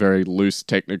 In a very loose,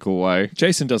 technical way.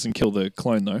 Jason doesn't kill the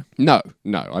clone, though. No.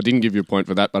 I didn't give you a point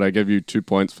for that, but I gave you 2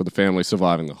 points for the family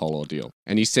surviving the whole ordeal.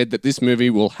 And he said that this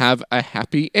movie will have a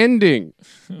happy ending.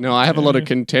 Now, I have a lot of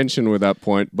contention with that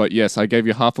point, but yes, I gave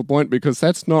you 0.5 point because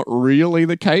that's not really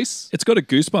the case. It's got a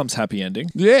Goosebumps happy ending.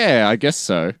 Yeah, I guess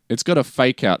so. It's got a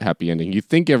fake out happy ending. You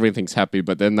think everything's happy,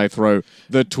 but then they throw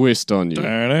the twist on you.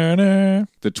 Da-da-da.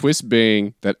 The twist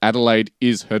being that Adelaide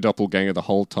is her doppelganger the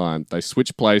whole time. They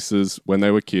switch places when they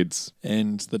were kids.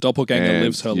 And the doppelganger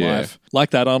lives her life.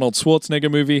 Like that Arnold Schwarzenegger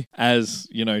movie, as,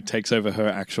 takes over her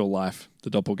actual life. The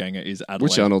doppelganger is Adelaide.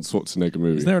 Which Arnold Schwarzenegger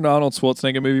movie? Is there an Arnold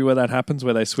Schwarzenegger movie where that happens,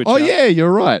 where they switch out? Yeah,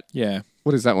 you're right. Yeah.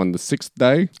 What is that one? The Sixth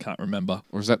Day? Can't remember.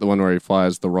 Or is that the one where he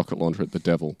fires the rocket launcher at the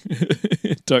devil?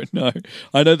 Don't know.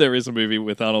 I know there is a movie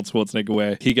with Arnold Schwarzenegger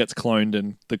where he gets cloned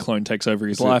and the clone takes over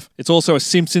his life. It's also a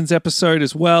Simpsons episode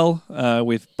as well,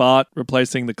 with Bart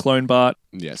replacing the clone Bart.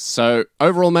 Yes. So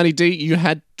overall, Matty D, you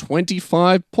had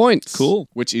 25 points. Cool.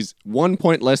 Which is 1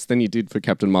 point less than you did for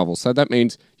Captain Marvel. So that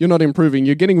means you're not improving.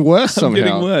 You're getting worse somehow. I'm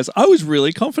getting worse. I was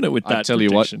really confident with that I tell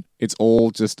you what, it's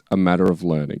all just a matter of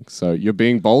learning. So you're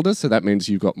being bolder, so that means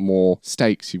you've got more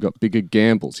stakes. You've got bigger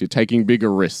gambles. You're taking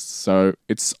bigger risks. So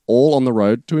it's all on the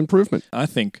road to improvement. I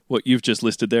think what you've just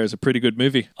listed there is a pretty good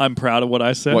movie. I'm proud of what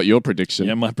I said. What, your prediction?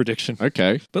 Yeah, my prediction.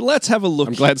 Okay. But let's have a look.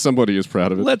 I'm glad somebody is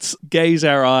proud of it. Let's gaze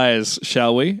our eyes,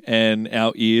 shall we, and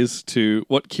our ears to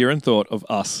what Kieran thought of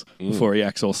Us before he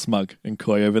acts all smug and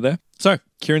coy over there. So,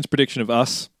 Kieran's prediction of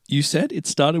Us You said it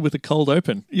started with a cold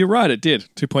open. You're right, it did.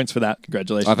 2 points for that.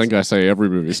 Congratulations. I think I say every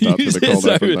movie starts with a cold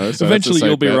open, though. So eventually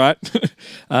you'll be right.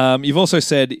 You've also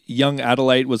said young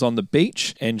Adelaide was on the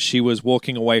beach and she was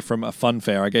walking away from a fun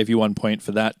fair. I gave you 1 point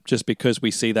for that just because we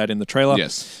see that in the trailer.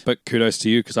 Yes. But kudos to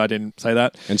you because I didn't say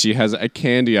that. And she has a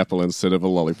candy apple instead of a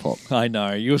lollipop. I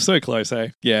know. You were so close, eh?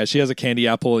 Yeah, she has a candy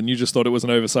apple and you just thought it was an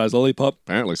oversized lollipop.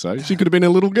 Apparently so. She could have been a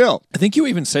little girl. I think you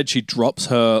even said she drops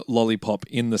her lollipop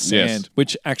in the sand,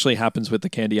 which actually happens with the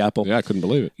candy apple. Yeah, I couldn't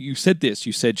believe it. You said this.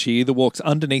 You said she either walks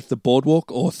underneath the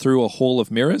boardwalk or through a hall of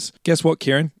mirrors. Guess what,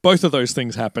 Kieran? Both of those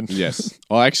things happen. Yes.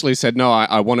 I actually said, no,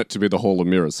 I want it to be the hall of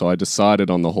mirrors. So I decided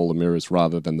on the hall of mirrors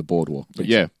rather than the boardwalk. But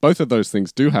yeah, both of those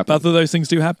things do happen. Both of those things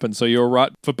do happen. So you're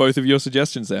right for both of your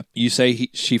suggestions there. You say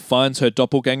she finds her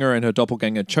doppelganger and her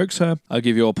doppelganger chokes her. I'll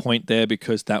give you a point there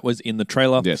because that was in the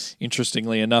trailer. Yes.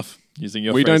 Interestingly enough. Using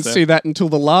your we don't see that until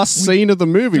the last scene of the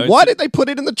movie. Why did they put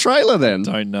it in the trailer then?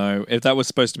 Don't know. If that was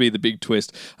supposed to be the big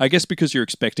twist. I guess because you're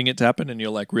expecting it to happen and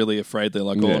you're like really afraid. They're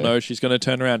like, oh no, she's going to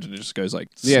turn around and it just goes like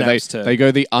snaps they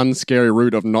go the unscary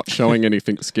route of not showing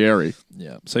anything scary.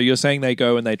 Yeah. So you're saying they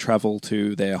go and they travel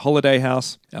to their holiday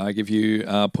house. I give you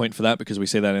a point for that because we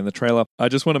see that in the trailer. I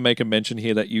just want to make a mention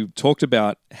here that you talked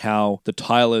about how the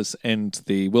Tylers and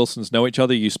the Wilsons know each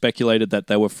other. You speculated that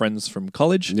they were friends from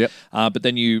college. Yep. But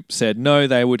then you said, no,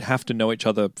 they would have to know each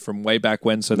other from way back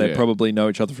when, so they probably know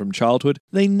each other from childhood.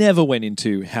 They never went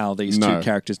into how these two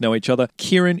characters know each other.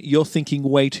 Kieran, you're thinking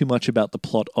way too much about the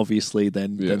plot, obviously,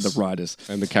 than the writers.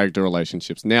 And the character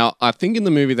relationships. Now, I think in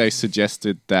the movie they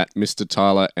suggested that Mr.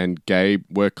 Tyler and Gabe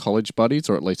were college buddies,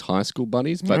 or at least high school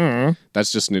buddies, but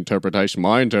that's just an interpretation,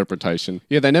 my interpretation.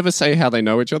 Yeah, they never say how they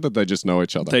know each other, they just know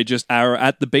each other. They just are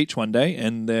at the beach one day,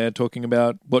 and they're talking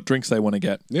about what drinks they want to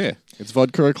get. Yeah, it's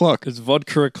vodka o'clock. It's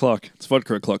vodka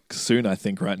o'clock soon, I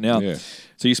think, right now. Yeah.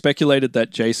 So you speculated that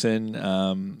Jason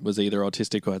was either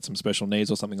autistic or had some special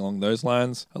needs or something along those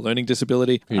lines, a learning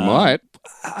disability. He might.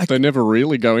 They never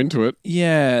really go into it.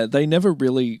 Yeah, they never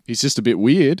really... He's just a bit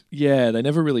weird. Yeah, they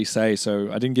never really say,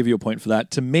 so I didn't give you a point for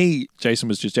that. To me, Jason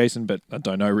was just Jason, but I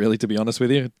don't know really, to be honest with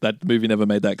you. That movie never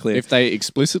made that clear. If they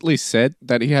explicitly said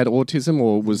that he had autism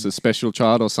or was a special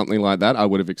child or something like that, I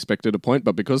would have expected a point,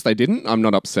 but because they didn't, I'm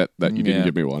not upset that you didn't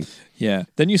give me one. Yeah.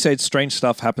 Then you said strange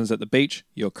stuff happens at the beach.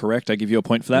 You're correct. I give you a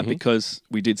point for that because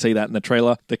we did see that in the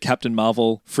trailer. The Captain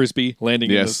Marvel frisbee landing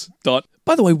in the dot.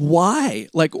 By the way, why?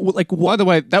 Like, by the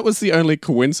way, that was the only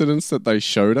coincidence that they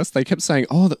showed us. They kept saying,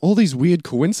 all these weird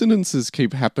coincidences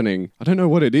keep happening. I don't know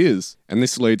what it is. And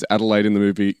this leads Adelaide in the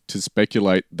movie to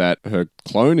speculate that her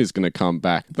clone is going to come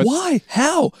back. But why?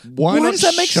 How? Why not does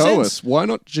that make show sense? us? Why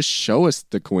not just show us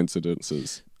the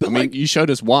coincidences? But I mean, you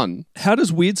showed us one. How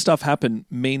does weird stuff happen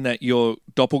mean that your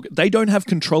doppelganger... They don't have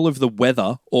control of the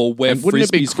weather or where and wouldn't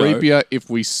frisbees it be creepier if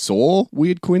we saw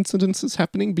weird coincidences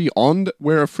happening beyond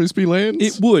where a frisbee lands?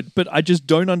 It would, but I just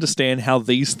don't understand how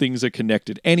these things are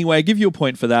connected. Anyway, I give you a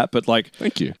point for that, but like...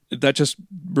 Thank you. That just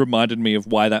reminded me of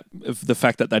the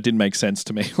fact that didn't make sense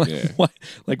to me.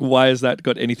 Why has that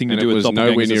got anything to do with doppelgangers? It was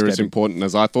nowhere near as important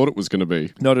as I thought it was going to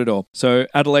be. Not at all. So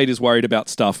Adelaide is worried about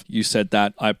stuff. You said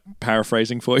that. I'm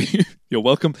paraphrasing for you. You're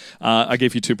welcome. I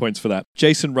gave you 2 points for that.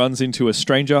 Jason runs into a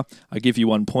stranger. I give you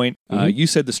 1 point. You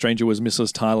said the stranger was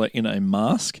Mrs. Tyler in a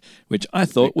mask, which I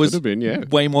thought was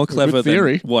way more clever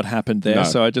than what happened there. No.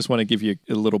 So I just want to give you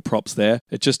a little props there.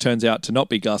 It just turns out to not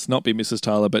be Gus, not be Mrs.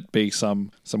 Tyler, but be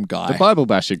some guy. The Bible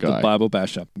basher guy. The Bible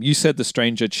basher. You said the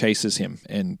stranger chases him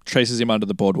and traces him under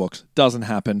the boardwalks. Doesn't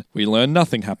happen. We learn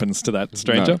nothing happens to that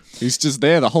stranger. No. He's just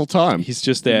there the whole time. He's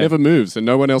just there. He never moves and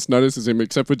no one else notices him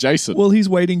except for Jason. Well, he's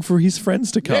waiting for his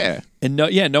friends to come. Yeah. And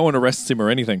no one arrests him or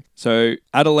anything. So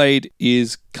Adelaide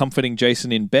is comforting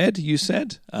Jason in bed, you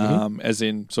said, as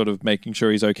in sort of making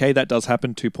sure he's okay. That does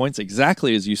happen. 2 points,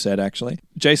 exactly as you said, actually.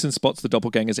 Jason spots the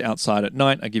doppelgangers outside at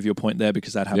night. I give you a point there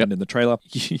because that happened in the trailer.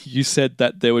 You said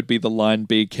that there would be the line,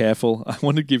 be careful. I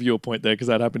want to give you a point there because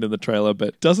that happened in the trailer,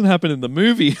 but doesn't happen in the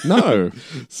movie. No.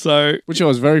 Which I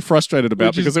was very frustrated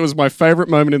about because it was my favorite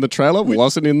moment in the trailer,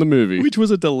 wasn't in the movie. Which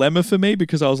was a dilemma for me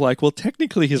because I was like, well,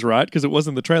 technically he's right because it was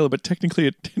in the trailer, but technically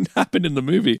it didn't happen in the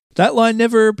movie. That line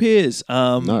never appears.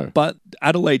 No. But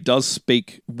Adelaide does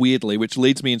speak weirdly, which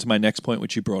leads me into my next point,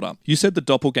 which you brought up. You said the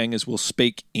doppelgangers will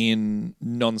speak in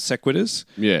non sequiturs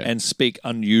and speak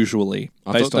unusually.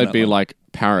 I thought they'd be like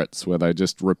parrots where they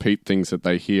just repeat things that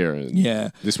they hear.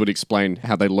 And this would explain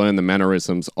how they learn the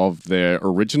mannerisms of their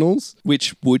originals.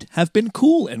 Which would have been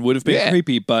cool and would have been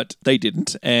creepy, but they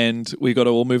didn't, and we got to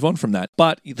all move on from that.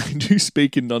 But they do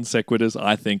speak in non sequiturs,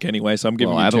 I think, anyway, so I'm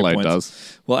giving you 2 points. Adelaide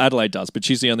does. Well, Adelaide does, but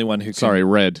she's the only one who can... Sorry,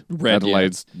 Red.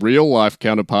 Adelaide's real-life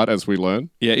counterpart, as we learn.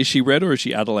 Yeah, is she Red or is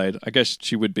she Adelaide? I guess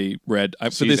she would be Red.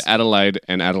 She's Adelaide,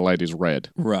 and Adelaide is Red.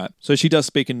 Right. So she does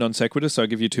speak in non sequiturs, so I'll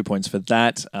give you 2 points for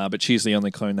that, but she's the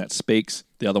only clone that speaks.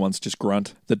 The other ones just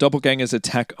grunt. The doppelgangers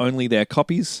attack only their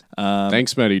copies.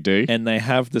 Thanks, Matty D. And they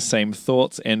have the same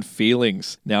thoughts and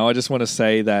feelings. Now, I just want to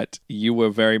say that you were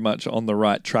very much on the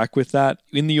right track with that.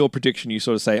 In your prediction, you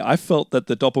sort of say, I felt that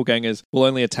the doppelgangers will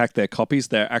only attack their copies.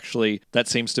 They're actually, that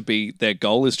seems to be their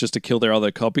goal, is just to kill their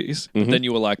other copies. Mm-hmm. Then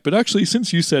you were like, but actually,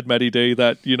 since you said, Matty D,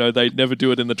 that, they never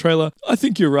do it in the trailer, I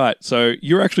think you're right. So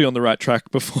you're actually on the right track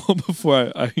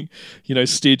before I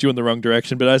steered you in the wrong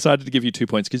direction. But I decided to give you 2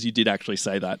 points because you did actually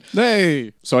say that.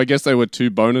 Hey! So I guess they were 2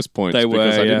 bonus points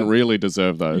because I didn't really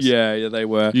deserve those. Yeah, they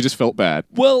were. You just felt bad.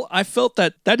 Well, I felt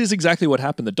that is exactly what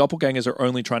happened. The doppelgangers are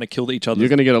only trying to kill each other. You're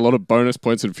going to get a lot of bonus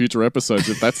points in future episodes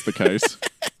if that's the case.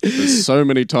 There's so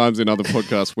many times in other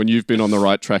podcasts when you've been on the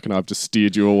right track and I've just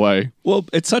steered you away. Well,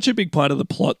 it's such a big part of the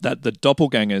plot that the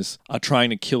doppelgangers are trying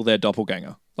to kill their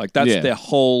doppelganger. Like, that's their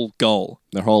whole goal.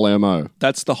 Their whole MO.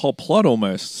 That's the whole plot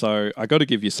almost. So I got to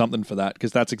give you something for that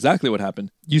because that's exactly what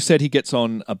happened. You said he gets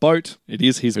on a boat. It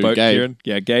is his boat, Gabe. Kieran.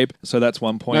 Yeah, Gabe. So that's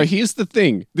 1 point. Now, here's the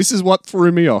thing. This is what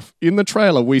threw me off. In the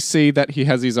trailer, we see that he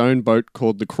has his own boat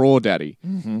called the Crawdaddy.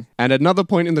 Mm-hmm. And another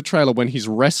point in the trailer when he's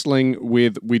wrestling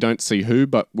with, we don't see who,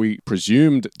 but we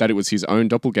presumed that it was his own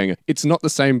doppelganger. It's not the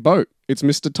same boat. It's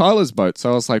Mr. Tyler's boat.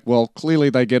 So I was like, well, clearly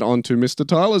they get onto Mr.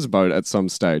 Tyler's boat at some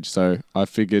stage. So I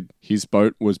figured his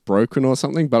boat was broken or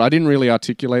something, but I didn't really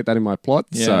articulate that in my plot.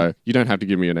 Yeah. So you don't have to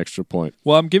give me an extra point.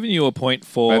 Well, I'm giving you a point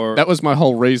for... That was my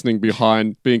whole reasoning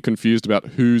behind being confused about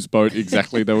whose boat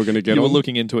exactly they were going to get You on. were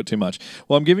looking into it too much.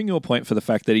 Well, I'm giving you a point for the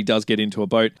fact that he does get into a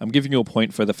boat. I'm giving you a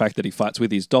point for the fact that he fights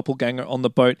with his doppelganger on the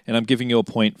boat. And I'm giving you a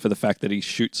point for the fact that he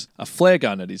shoots a flare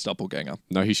gun at his doppelganger.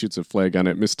 No, he shoots a flare gun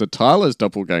at Mr. Tyler's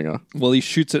doppelganger. Well, he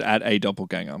shoots it at a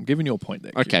doppelganger. I'm giving you a point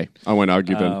there. Okay, I won't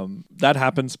argue then. That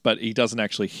happens, but he doesn't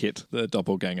actually hit the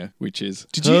doppelganger, which is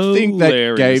Did you think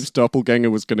that Gabe's doppelganger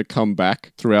was going to come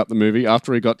back throughout the movie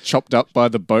after he got chopped up by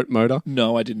the boat motor?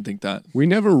 No, I didn't think that. We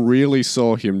never really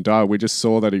saw him die. We just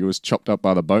saw that he was chopped up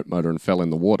by the boat motor and fell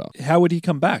in the water. How would he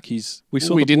come back?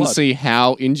 We didn't see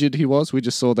how injured he was. We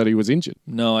just saw that he was injured.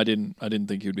 No, I didn't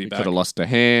think he would be back. He could have lost a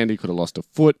hand. He could have lost a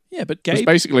foot. Yeah, but Gabe... It was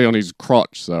basically on his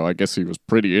crotch, so I guess he was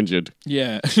pretty injured.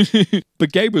 Yeah.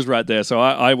 But Gabe was right there, so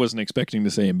I wasn't expecting to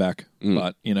see him back.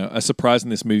 But, a surprise in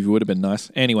this movie would have been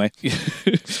nice. Anyway.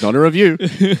 It's not a review.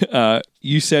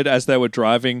 You said as they were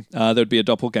driving, there'd be a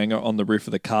doppelganger on the roof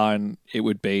of the car, and it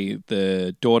would be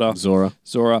the daughter,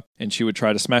 Zora, and she would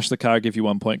try to smash the car, give you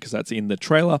 1 point because that's in the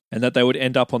trailer, and that they would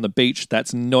end up on the beach.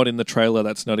 That's not in the trailer.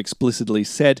 That's not explicitly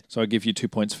said, so I give you 2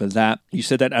 points for that. You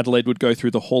said that Adelaide would go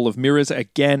through the Hall of Mirrors.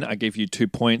 Again, I gave you 2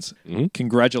 points. Mm-hmm.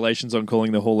 Congratulations on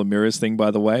calling the Hall of Mirrors thing,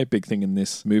 by the way. Big thing in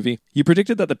this movie. You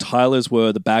predicted that the Tylers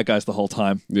were the bad guys the whole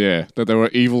time. Yeah, that they were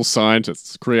evil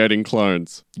scientists creating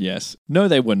clones. Yes. No,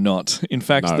 they were not. In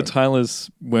fact, the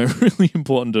Tylers weren't really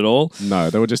important at all. No,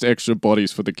 they were just extra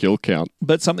bodies for the kill count.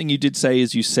 But something you did say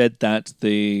is you said that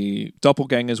the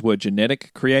doppelgangers were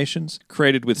genetic creations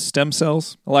created with stem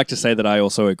cells. I like to say that I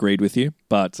also agreed with you,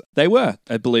 but they were.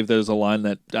 I believe there's a line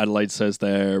that Adelaide says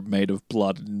they're made of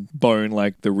blood and bone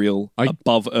like the real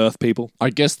above-earth people. I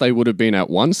guess they would have been at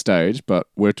one stage, but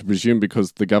we're to presume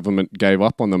because the government gave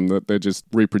up on them that they're just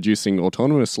reproducing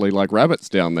autonomously like rabbits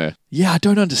down there. Yeah, I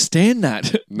don't understand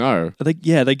that. No.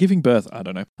 They're giving birth. I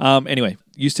don't know. Anyway,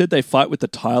 you said they fight with the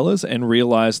Tylers and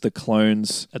realize the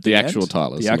clones at the end. Actual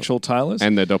Tylers. The actual Tylers.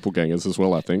 And their doppelgangers as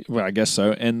well, I think. Well, I guess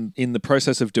so. And in the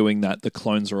process of doing that, the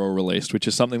clones are all released, which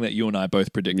is something that you and I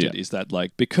both predicted, is that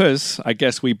because I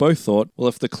guess we both thought, well,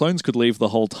 if the clones could leave the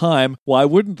whole time, why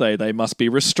wouldn't they? They must be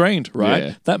restrained, right?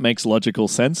 Yeah. That makes logical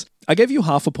sense. I gave you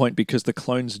half a point because the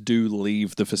clones do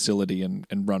leave the facility and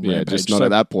run rampage. Yeah, just not at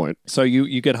that point. So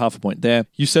you get half a point there.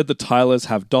 You said the Tylers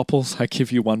have doppels. I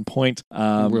give you 1 point.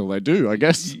 Well, they do, I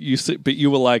guess. But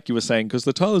you were saying, because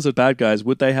the Tylers are bad guys,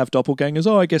 would they have doppelgangers?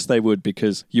 Oh, I guess they would,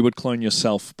 because you would clone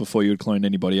yourself before you would clone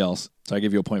anybody else. So I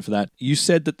give you a point for that. You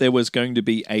said that there was going to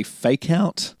be a fake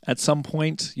out at some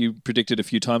point. You predicted a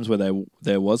few times where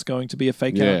there was going to be a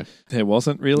fake out. There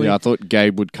wasn't really. Yeah, I thought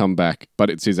Gabe would come back, but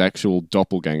it's his actual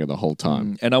doppelganger the whole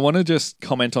time. And I want to just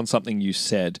comment on something you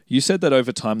said. You said that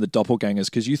over time the doppelgangers,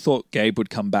 because you thought Gabe would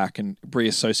come back and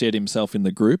reassociate himself in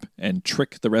the group and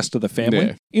trick the rest of the family.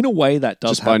 Yeah. In a way that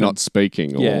does just happen. By not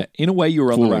speaking. Or in a way you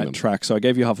were on the right track. So I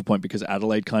gave you half a point because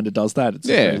Adelaide kind of does that. It's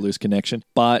a very loose connection.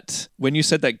 But when you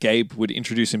said that Gabe would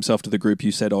introduce himself to the group,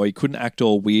 you said, he couldn't act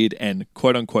all weird and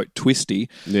quote-unquote twisty.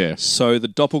 Yeah. So the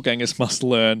doppelgangers must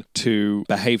learn to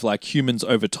behave like humans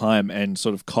over time and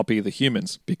sort of copy the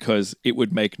humans, because it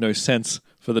would make no sense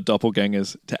for the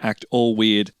doppelgangers to act all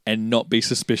weird and not be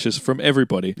suspicious from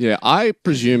everybody. Yeah, I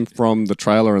presume from the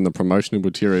trailer and the promotional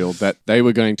material that they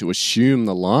were going to assume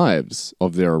the lives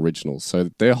of their originals. So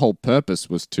their whole purpose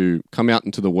was to come out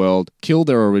into the world, kill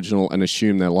their original and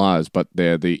assume their lives, but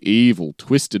they're the evil,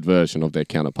 twisted version of their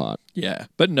counterpart. Yeah,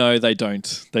 but no, they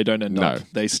don't. They don't end up.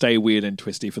 They stay weird and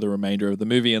twisty for the remainder of the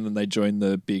movie, and then they join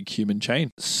the big human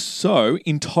chain. So,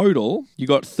 in total, you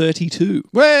got 32.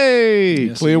 Way!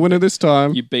 Yes, clear winner this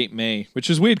time. You beat me, which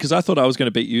is weird because I thought I was going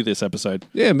to beat you this episode.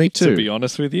 Yeah, me too. To be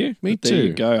honest with you. Me too. There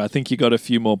you go. I think you got a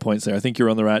few more points there. I think you're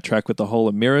on the right track with the whole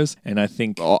of mirrors, and I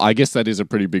think... I guess that is a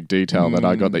pretty big detail that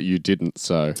I got that you didn't,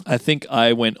 so... I think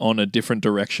I went on a different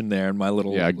direction there in my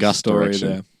little Gus story direction.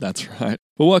 There. That's right.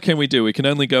 Well, what can we do? We can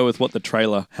only go with what the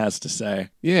trailer has to say.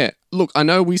 Yeah. Look, I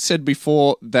know we said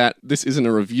before that this isn't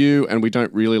a review and we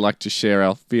don't really like to share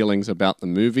our feelings about the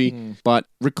movie, but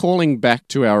recalling back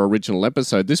to our original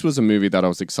episode, this was a movie that I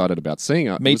was excited about seeing.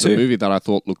 It was a movie that I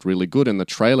thought looked really good and the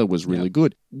trailer was really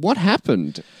good. What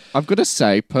happened? I've got to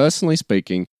say, personally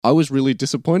speaking, I was really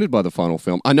disappointed by the final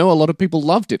film. I know a lot of people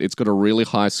loved it. It's got a really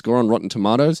high score on Rotten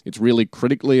Tomatoes. It's really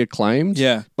critically acclaimed.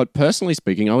 Yeah. But personally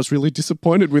speaking, I was really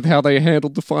disappointed with how they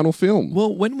handled the final film.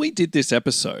 Well, when we did this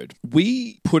episode,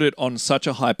 we put it on such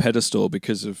a high pedestal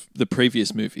because of the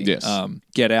previous movie,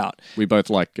 Get Out. We both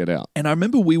like Get Out. And I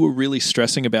remember we were really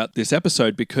stressing about this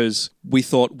episode because we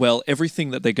thought, well,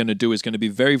 everything that they're going to do is going to be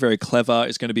very, very clever.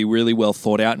 It's going to be really well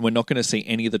thought out, and we're not going to see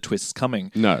any of the twists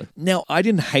coming. No. Now, I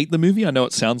didn't hate the movie. I know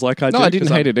it sounds like I did. No, I didn't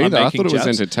hate it either. I thought it was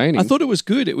entertaining. I thought it was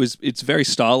good. It's very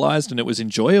stylized and it was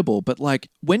enjoyable. But like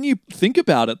when you think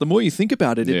about it, the more you think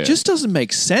about it, it just doesn't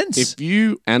make sense. If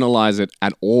you analyze it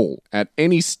at all, at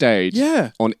any stage,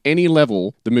 on any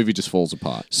level, the movie just falls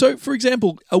apart. So, for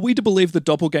example, are we to believe the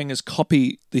doppelgangers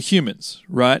copy the humans,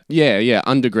 right? Yeah.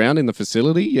 Underground in the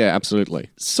facility? Yeah, absolutely.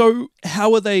 So,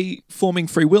 how are they forming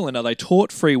free will? And are they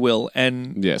taught free will?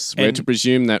 And yes, we're to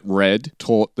presume that Red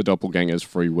taught the doppelgangers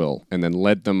free will and then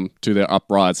led them to their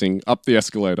uprising up the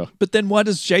escalator. But then why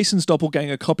does Jason's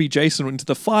doppelganger copy Jason into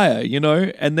the fire, you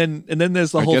know? And then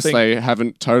there's the whole thing. I guess they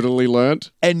haven't totally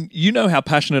learnt. And you know how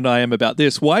passionate I am about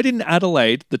this. Why didn't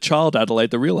Adelaide, the child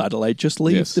Adelaide, the real Adelaide, just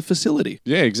leave the facility?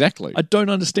 Yeah, exactly. I don't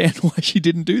understand why she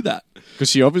didn't do that. Because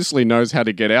she obviously knows how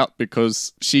to get out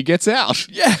because she gets out.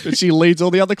 Yeah. But she leads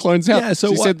all the other clones out. Yeah, so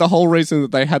she said the whole reason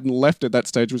that they hadn't left at that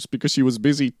stage was because she was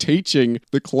busy teaching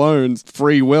the clones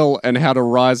free will and how to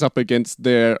rise up against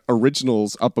their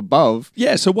originals up above.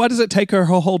 Yeah, so why does it take her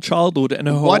whole childhood and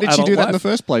her whole adult life? Why did she do that in the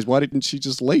first place? Why didn't she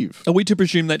just leave? Are we to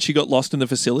presume that she got lost in the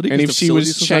facility? And if she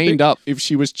was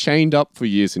chained up for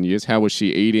years and years, how was she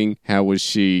eating? How was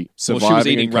she surviving? Well, she was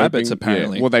eating rabbits,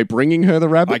 apparently. Yeah. Were they bringing her the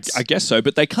rabbits? I guess so,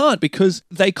 but they can't because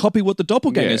they copy what the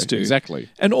doppelgangers do. Exactly.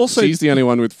 And also, she's the only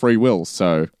one with free will,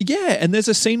 so... Yeah, and there's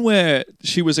a scene where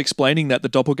she was explaining that the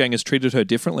doppelgangers treated her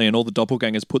differently and all the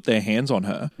doppelgangers put their hands on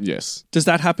her. Yes. Does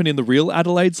that happen in the real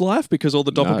Adelaide's life? Because all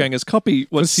the doppelgangers copy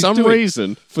what she's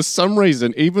doing? For some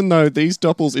reason, even though these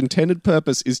doppels' intended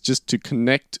purpose is just to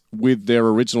connect with their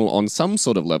original on some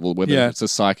sort of level, whether it's a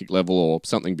psychic level or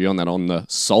something beyond that, on the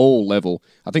soul level,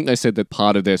 I think they said that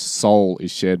part of their soul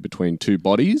is shared between two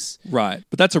bodies. Right.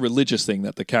 But that's a religious thing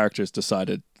that the characters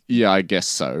decided. Yeah, I guess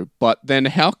so. But then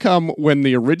how come when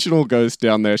the original goes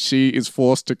down there, she is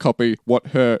forced to copy what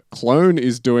her clone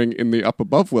is doing in the up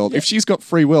above world? Yeah. If she's got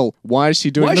free will, why is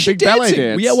she doing the big ballet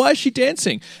dance? Yeah, why is she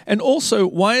dancing? And also,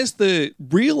 why is the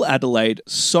real Adelaide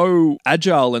so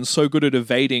agile and so good at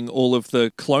evading all of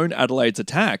the clone Adelaide's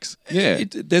attacks? Yeah.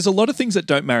 There's a lot of things that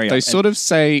don't marry up. They sort of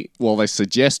say, well, they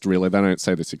suggest really, they don't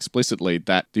say this explicitly,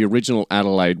 that the original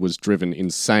Adelaide was driven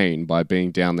insane by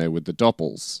being down there with the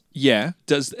doppels. Yeah.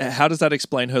 How does that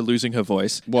explain her losing her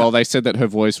voice? Well, they said that her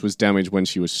voice was damaged when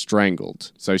she was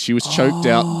strangled. So she was choked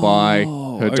out by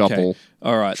her double.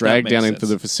 All right, dragged down into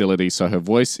the facility, so her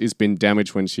voice has been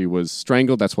damaged when she was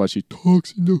strangled. That's why she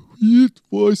talks in a weird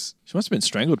voice. She must have been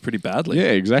strangled pretty badly. Yeah,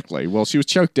 exactly. Well, she was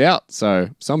choked out, so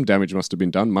some damage must have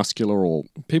been done, muscular or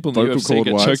people in the UFC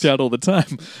get choked out all the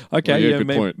time. Okay, well,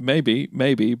 good point.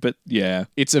 maybe, but yeah.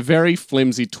 It's a very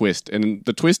flimsy twist, and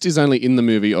the twist is only in the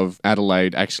movie of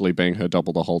Adelaide actually being her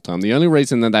double the whole time. The only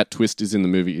reason that twist is in the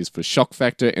movie is for shock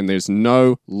factor, and there's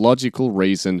no logical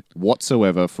reason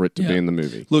whatsoever for it to be in the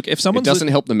movie. Look, if someone doesn't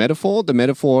help the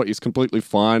metaphor is completely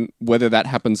fine, whether that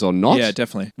happens or not. Yeah,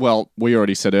 definitely. Well, we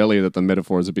already said earlier that the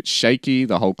metaphor is a bit shaky,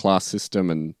 the whole class system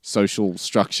and social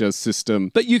structure system.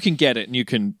 But you can get it and you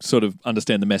can sort of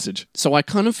understand the message. So I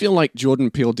kind of feel like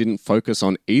Jordan Peele didn't focus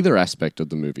on either aspect of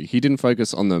the movie. He didn't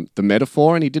focus on the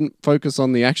metaphor, and he didn't focus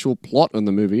on the actual plot of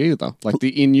the movie either, like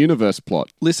the in-universe plot.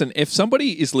 Listen, if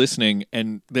somebody is listening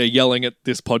and they're yelling at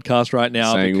this podcast right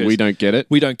now saying we don't get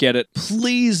it,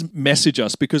 please message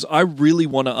us, because I really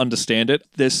want to understand it.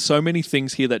 There's so many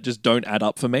things here that just don't add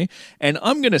up for me, and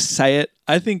I'm going to say it.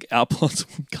 I think our plot's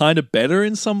kind of better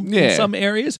in some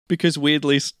areas, because we at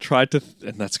least tried to,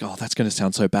 and that's going to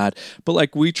sound so bad, but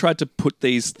like we tried to put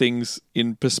these things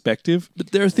in perspective.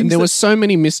 But there are things. And there were so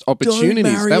many missed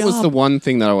opportunities. That was the one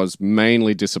thing that I was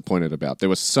mainly disappointed about. There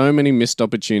were so many missed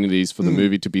opportunities for the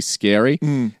movie to be scary.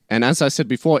 And as I said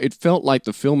before, it felt like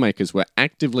the filmmakers were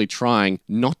actively trying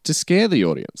not to scare the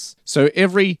audience. So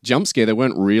every jump scare, there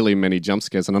weren't really many jump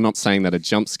scares, and I'm not saying that a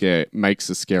jump scare makes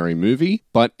a scary movie,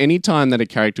 but anytime that a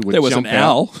character would jump out... There was an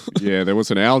owl. Yeah, there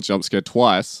was an owl jump scare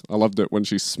twice. I loved it when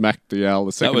she smacked the owl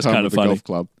the second time with the golf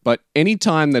club. But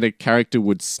anytime that a character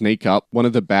would sneak up, one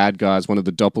of the bad guys, one of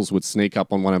the doppels would sneak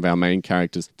up on one of our main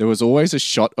characters, there was always a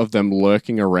shot of them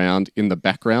lurking around in the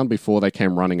background before they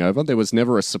came running over. There was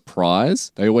never a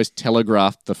surprise. They always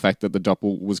telegraphed the fact that the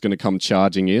doppel was going to come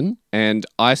charging in. And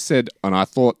I said, and I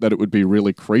thought that it would be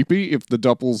really creepy if the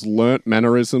doppels learnt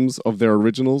mannerisms of their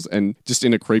originals and just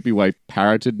in a creepy way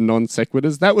parroted non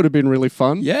sequiturs. That would have been really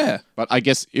fun. Yeah. But I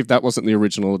guess if that wasn't the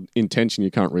original intention,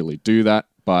 you can't really do that.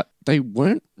 But they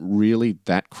weren't really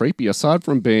that creepy, aside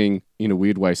from being, in a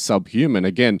weird way, subhuman.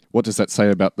 Again, what does that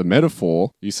say about the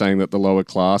metaphor? You're saying that the lower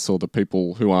class or the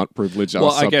people who aren't privileged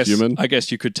are subhuman? I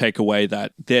guess you could take away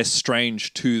that they're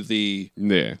strange to the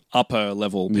upper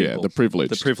level people. Yeah, the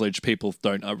privileged. The privileged people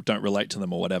don't relate to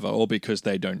them or whatever, or because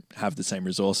they don't have the same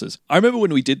resources. I remember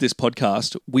when we did this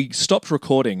podcast, we stopped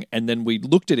recording and then we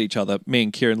looked at each other, me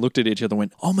and Kieran looked at each other and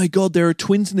went, oh my God, there are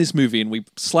twins in this movie. And we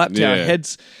slapped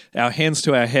our hands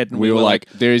to our head and we were like,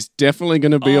 there is definitely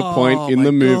going to be a point in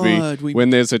the movie when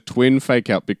there's a twin fake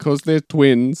out. Because they're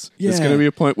twins, there's going to be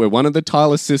a point where one of the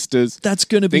Tyler sisters that's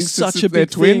going to be such a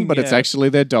big twin, thing, but it's actually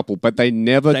their double. But they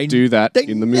never do that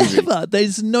in the movie.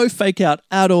 There's no fake out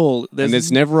at all.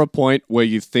 There's never a point where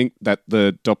you think that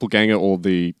the doppelganger or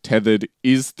the tethered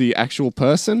is the actual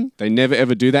person. They never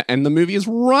ever do that. And the movie is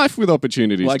rife with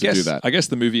opportunities to do that. I guess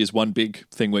the movie is one big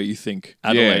thing where you think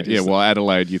Adelaide is... Well,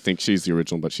 Adelaide, you think she's the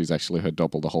original, but she's actually her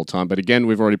double the whole time. But again,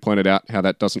 we've already pointed out how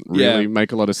that doesn't really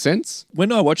make a lot of sense.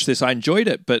 When I watched this, I enjoyed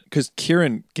it, but because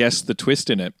Kieran guessed the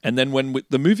twist in it. And then when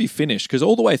the movie finished, because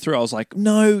all the way through I was like,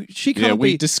 no, she can't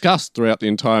be... we discussed throughout the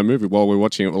entire movie while we were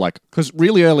watching it, we're like, because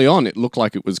really early on it looked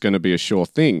like it was going to be a sure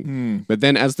thing. But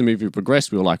then as the movie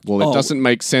progressed, we were like, well, it doesn't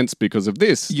make sense because of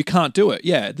this. You can't do it.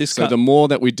 Yeah. So the more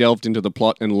that we delved into the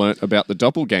plot and learnt about the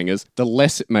doppelgangers, the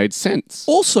less it made sense.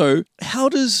 Also, how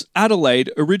does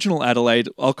Adelaide, original Adelaide,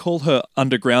 I'll call her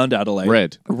underground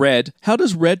Adelaide. Red. How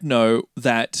does Red know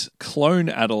that clone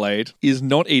Adelaide is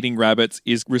not eating rabbits,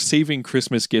 is receiving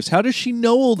Christmas gifts? How does she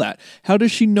know all that? How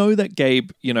does she know that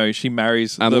Gabe, she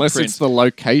marries the prince? Unless it's the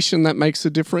location that makes a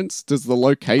difference. Does the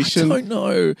location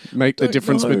make the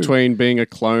difference between being a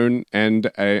clone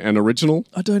and an original?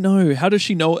 I don't know. How does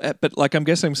she know? But I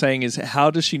guess I'm saying is,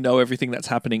 how does she know everything that's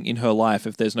happening in her life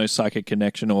if there's no psychic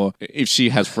connection or... If she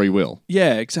has free will.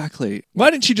 Yeah, exactly.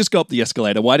 Why didn't she just go up the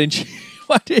escalator? Why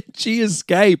didn't she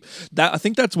escape? I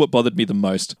think that's what bothered me the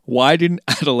most. Why didn't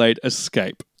Adelaide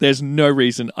escape? There's no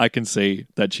reason I can see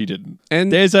that she didn't.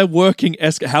 And there's a working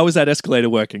how is that escalator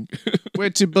working? We're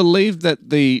to believe that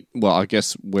I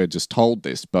guess we're just told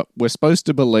this, but we're supposed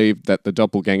to believe that the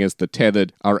doppelgangers, the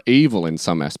tethered, are evil in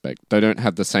some aspect. They don't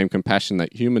have the same compassion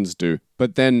that humans do.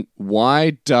 But then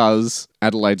why does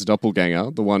Adelaide's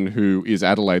doppelganger, the one who is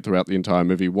Adelaide throughout the entire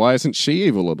movie, why isn't she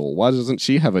evil at all? Why doesn't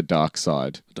she have a dark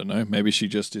side? I don't know. Maybe she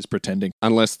just is pretending.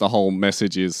 Unless the whole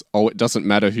message is, oh, it doesn't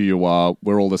matter who you are.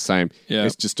 We're all the same. Yeah.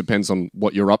 It just depends on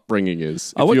what your upbringing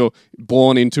is. If you're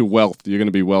born into wealth, you're going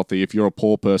to be wealthy. If you're a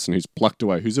poor person who's plucked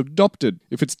away, who's adopted,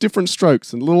 if it's different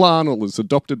strokes and little Arnold is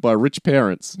adopted by rich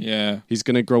parents, he's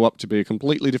going to grow up to be a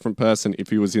completely different person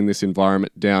if he was in this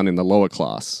environment down in the lower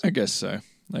class. I guess so.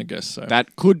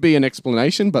 That could be an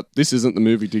explanation, but this isn't the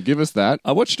movie to give us that.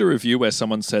 I watched a review where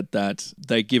someone said that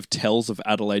they give tells of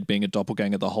Adelaide being a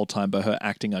doppelganger the whole time, but her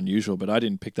acting unusual, but I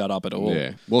didn't pick that up at all.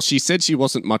 Yeah. Well, she said she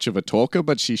wasn't much of a talker,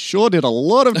 but she sure did a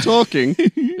lot of talking,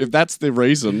 if that's the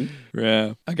reason.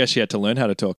 Yeah. I guess she had to learn how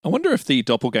to talk. I wonder if the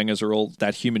doppelgangers are all,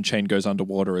 that human chain goes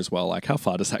underwater as well. Like, how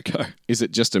far does that go? Is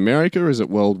it just America? Is it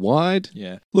worldwide?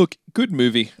 Yeah. Look, good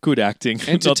movie, good acting.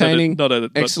 Entertaining, not a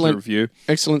excellent review.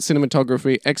 Excellent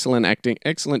cinematography, excellent acting,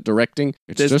 excellent directing.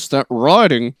 It's just that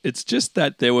writing. It's just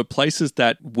that there were places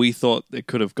that we thought it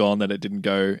could have gone that it didn't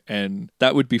go, and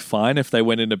that would be fine if they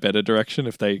went in a better direction,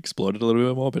 if they explored it a little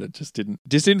bit more, but it just didn't.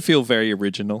 Just didn't feel very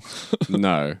original.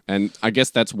 No. And I guess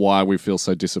that's why we feel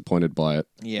so disappointed by it.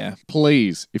 Yeah.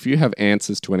 Please, if you have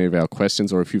answers to any of our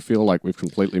questions, or if you feel like we've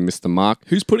completely missed the mark.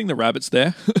 Who's putting the rabbits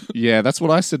there? Yeah, that's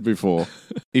what I said before.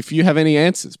 If you have any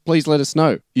answers, please let us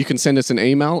know. You can send us an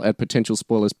email at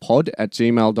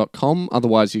potentialspoilerspod@gmail.com.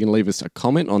 Otherwise, you can leave us a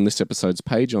comment on this episode's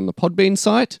page on the Podbean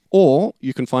site, or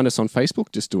you can find us on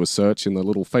Facebook. Just do a search in the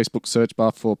little Facebook search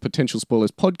bar for Potential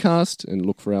Spoilers Podcast and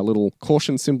look for our little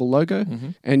caution symbol logo. Mm-hmm.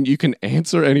 And you can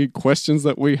answer any questions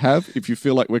that we have if you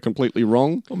feel like we're completely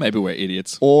wrong. Or maybe we're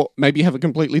idiots. Or maybe you have a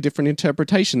completely different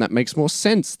interpretation that makes more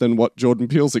sense than what Jordan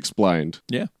Peele's explained.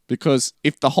 Yeah. Because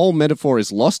if the whole metaphor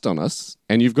is lost on us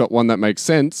and you've got one that makes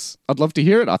sense, I'd love to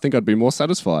hear it. I think I'd be more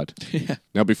satisfied. Yeah.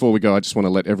 Now, before we go, I just want to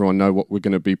let everyone know what we're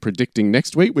going to be predicting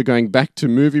next week. We're going back to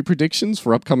movie predictions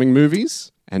for upcoming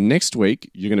movies. And next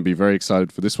week, you're going to be very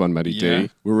excited for this one, Matty D.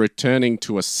 We're returning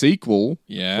to a sequel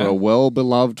for a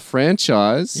well-beloved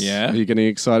franchise. Yeah. Are you getting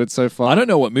excited so far? I don't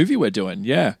know what movie we're doing.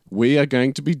 Yeah. We are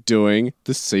going to be doing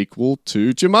the sequel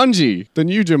to Jumanji, the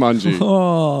new Jumanji.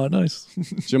 Oh, nice.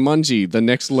 Jumanji, The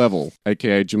Next Level,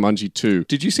 aka Jumanji 2.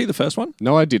 Did you see the first one?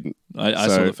 No, I didn't. I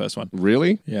saw the first one.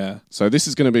 Really? Yeah. So this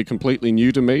is going to be completely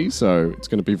new to me, so it's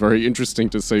going to be very interesting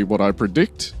to see what I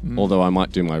predict, although I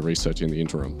might do my research in the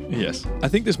interim. Yes. I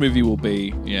think this movie will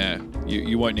be,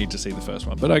 you won't need to see the first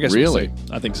one, but I guess really? We'll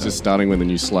see. I think so. Just starting with a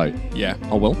new slate. Yeah.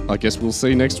 Oh, well, I guess we'll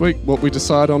see next week what we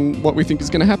decide on what we think is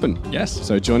going to happen. Yes.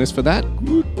 So join us for that.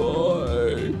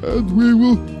 Goodbye. And we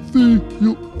will see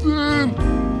you then.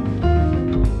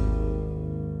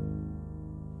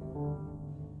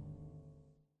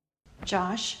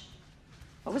 Josh,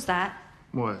 what was that?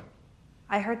 What?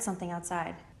 I heard something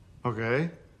outside. Okay.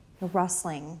 A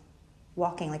rustling,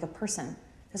 walking like a person.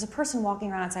 There's a person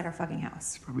walking around outside our fucking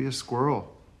house. It's probably a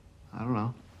squirrel. I don't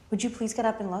know. Would you please get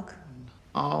up and look?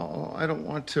 Oh, I don't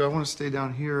want to. I want to stay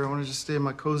down here. I want to just stay in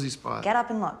my cozy spot. Get up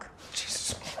and look.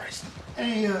 Jesus Christ.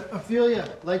 Hey, Ophelia,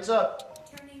 lights up.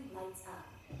 Turning lights up.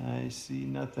 I see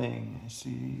nothing. I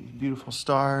see beautiful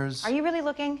stars. Are you really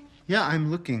looking? Yeah,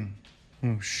 I'm looking.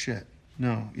 Oh, shit.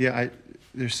 No. Yeah,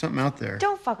 there's something out there.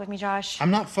 Don't fuck with me, Josh.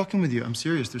 I'm not fucking with you. I'm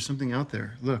serious. There's something out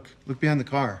there. Look behind the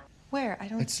car. Where? I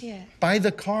don't see it. By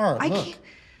the car. I Look. can't.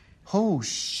 Oh,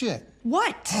 shit.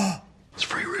 What? It's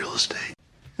free real estate.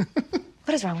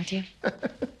 What is wrong with you?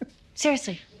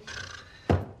 Seriously.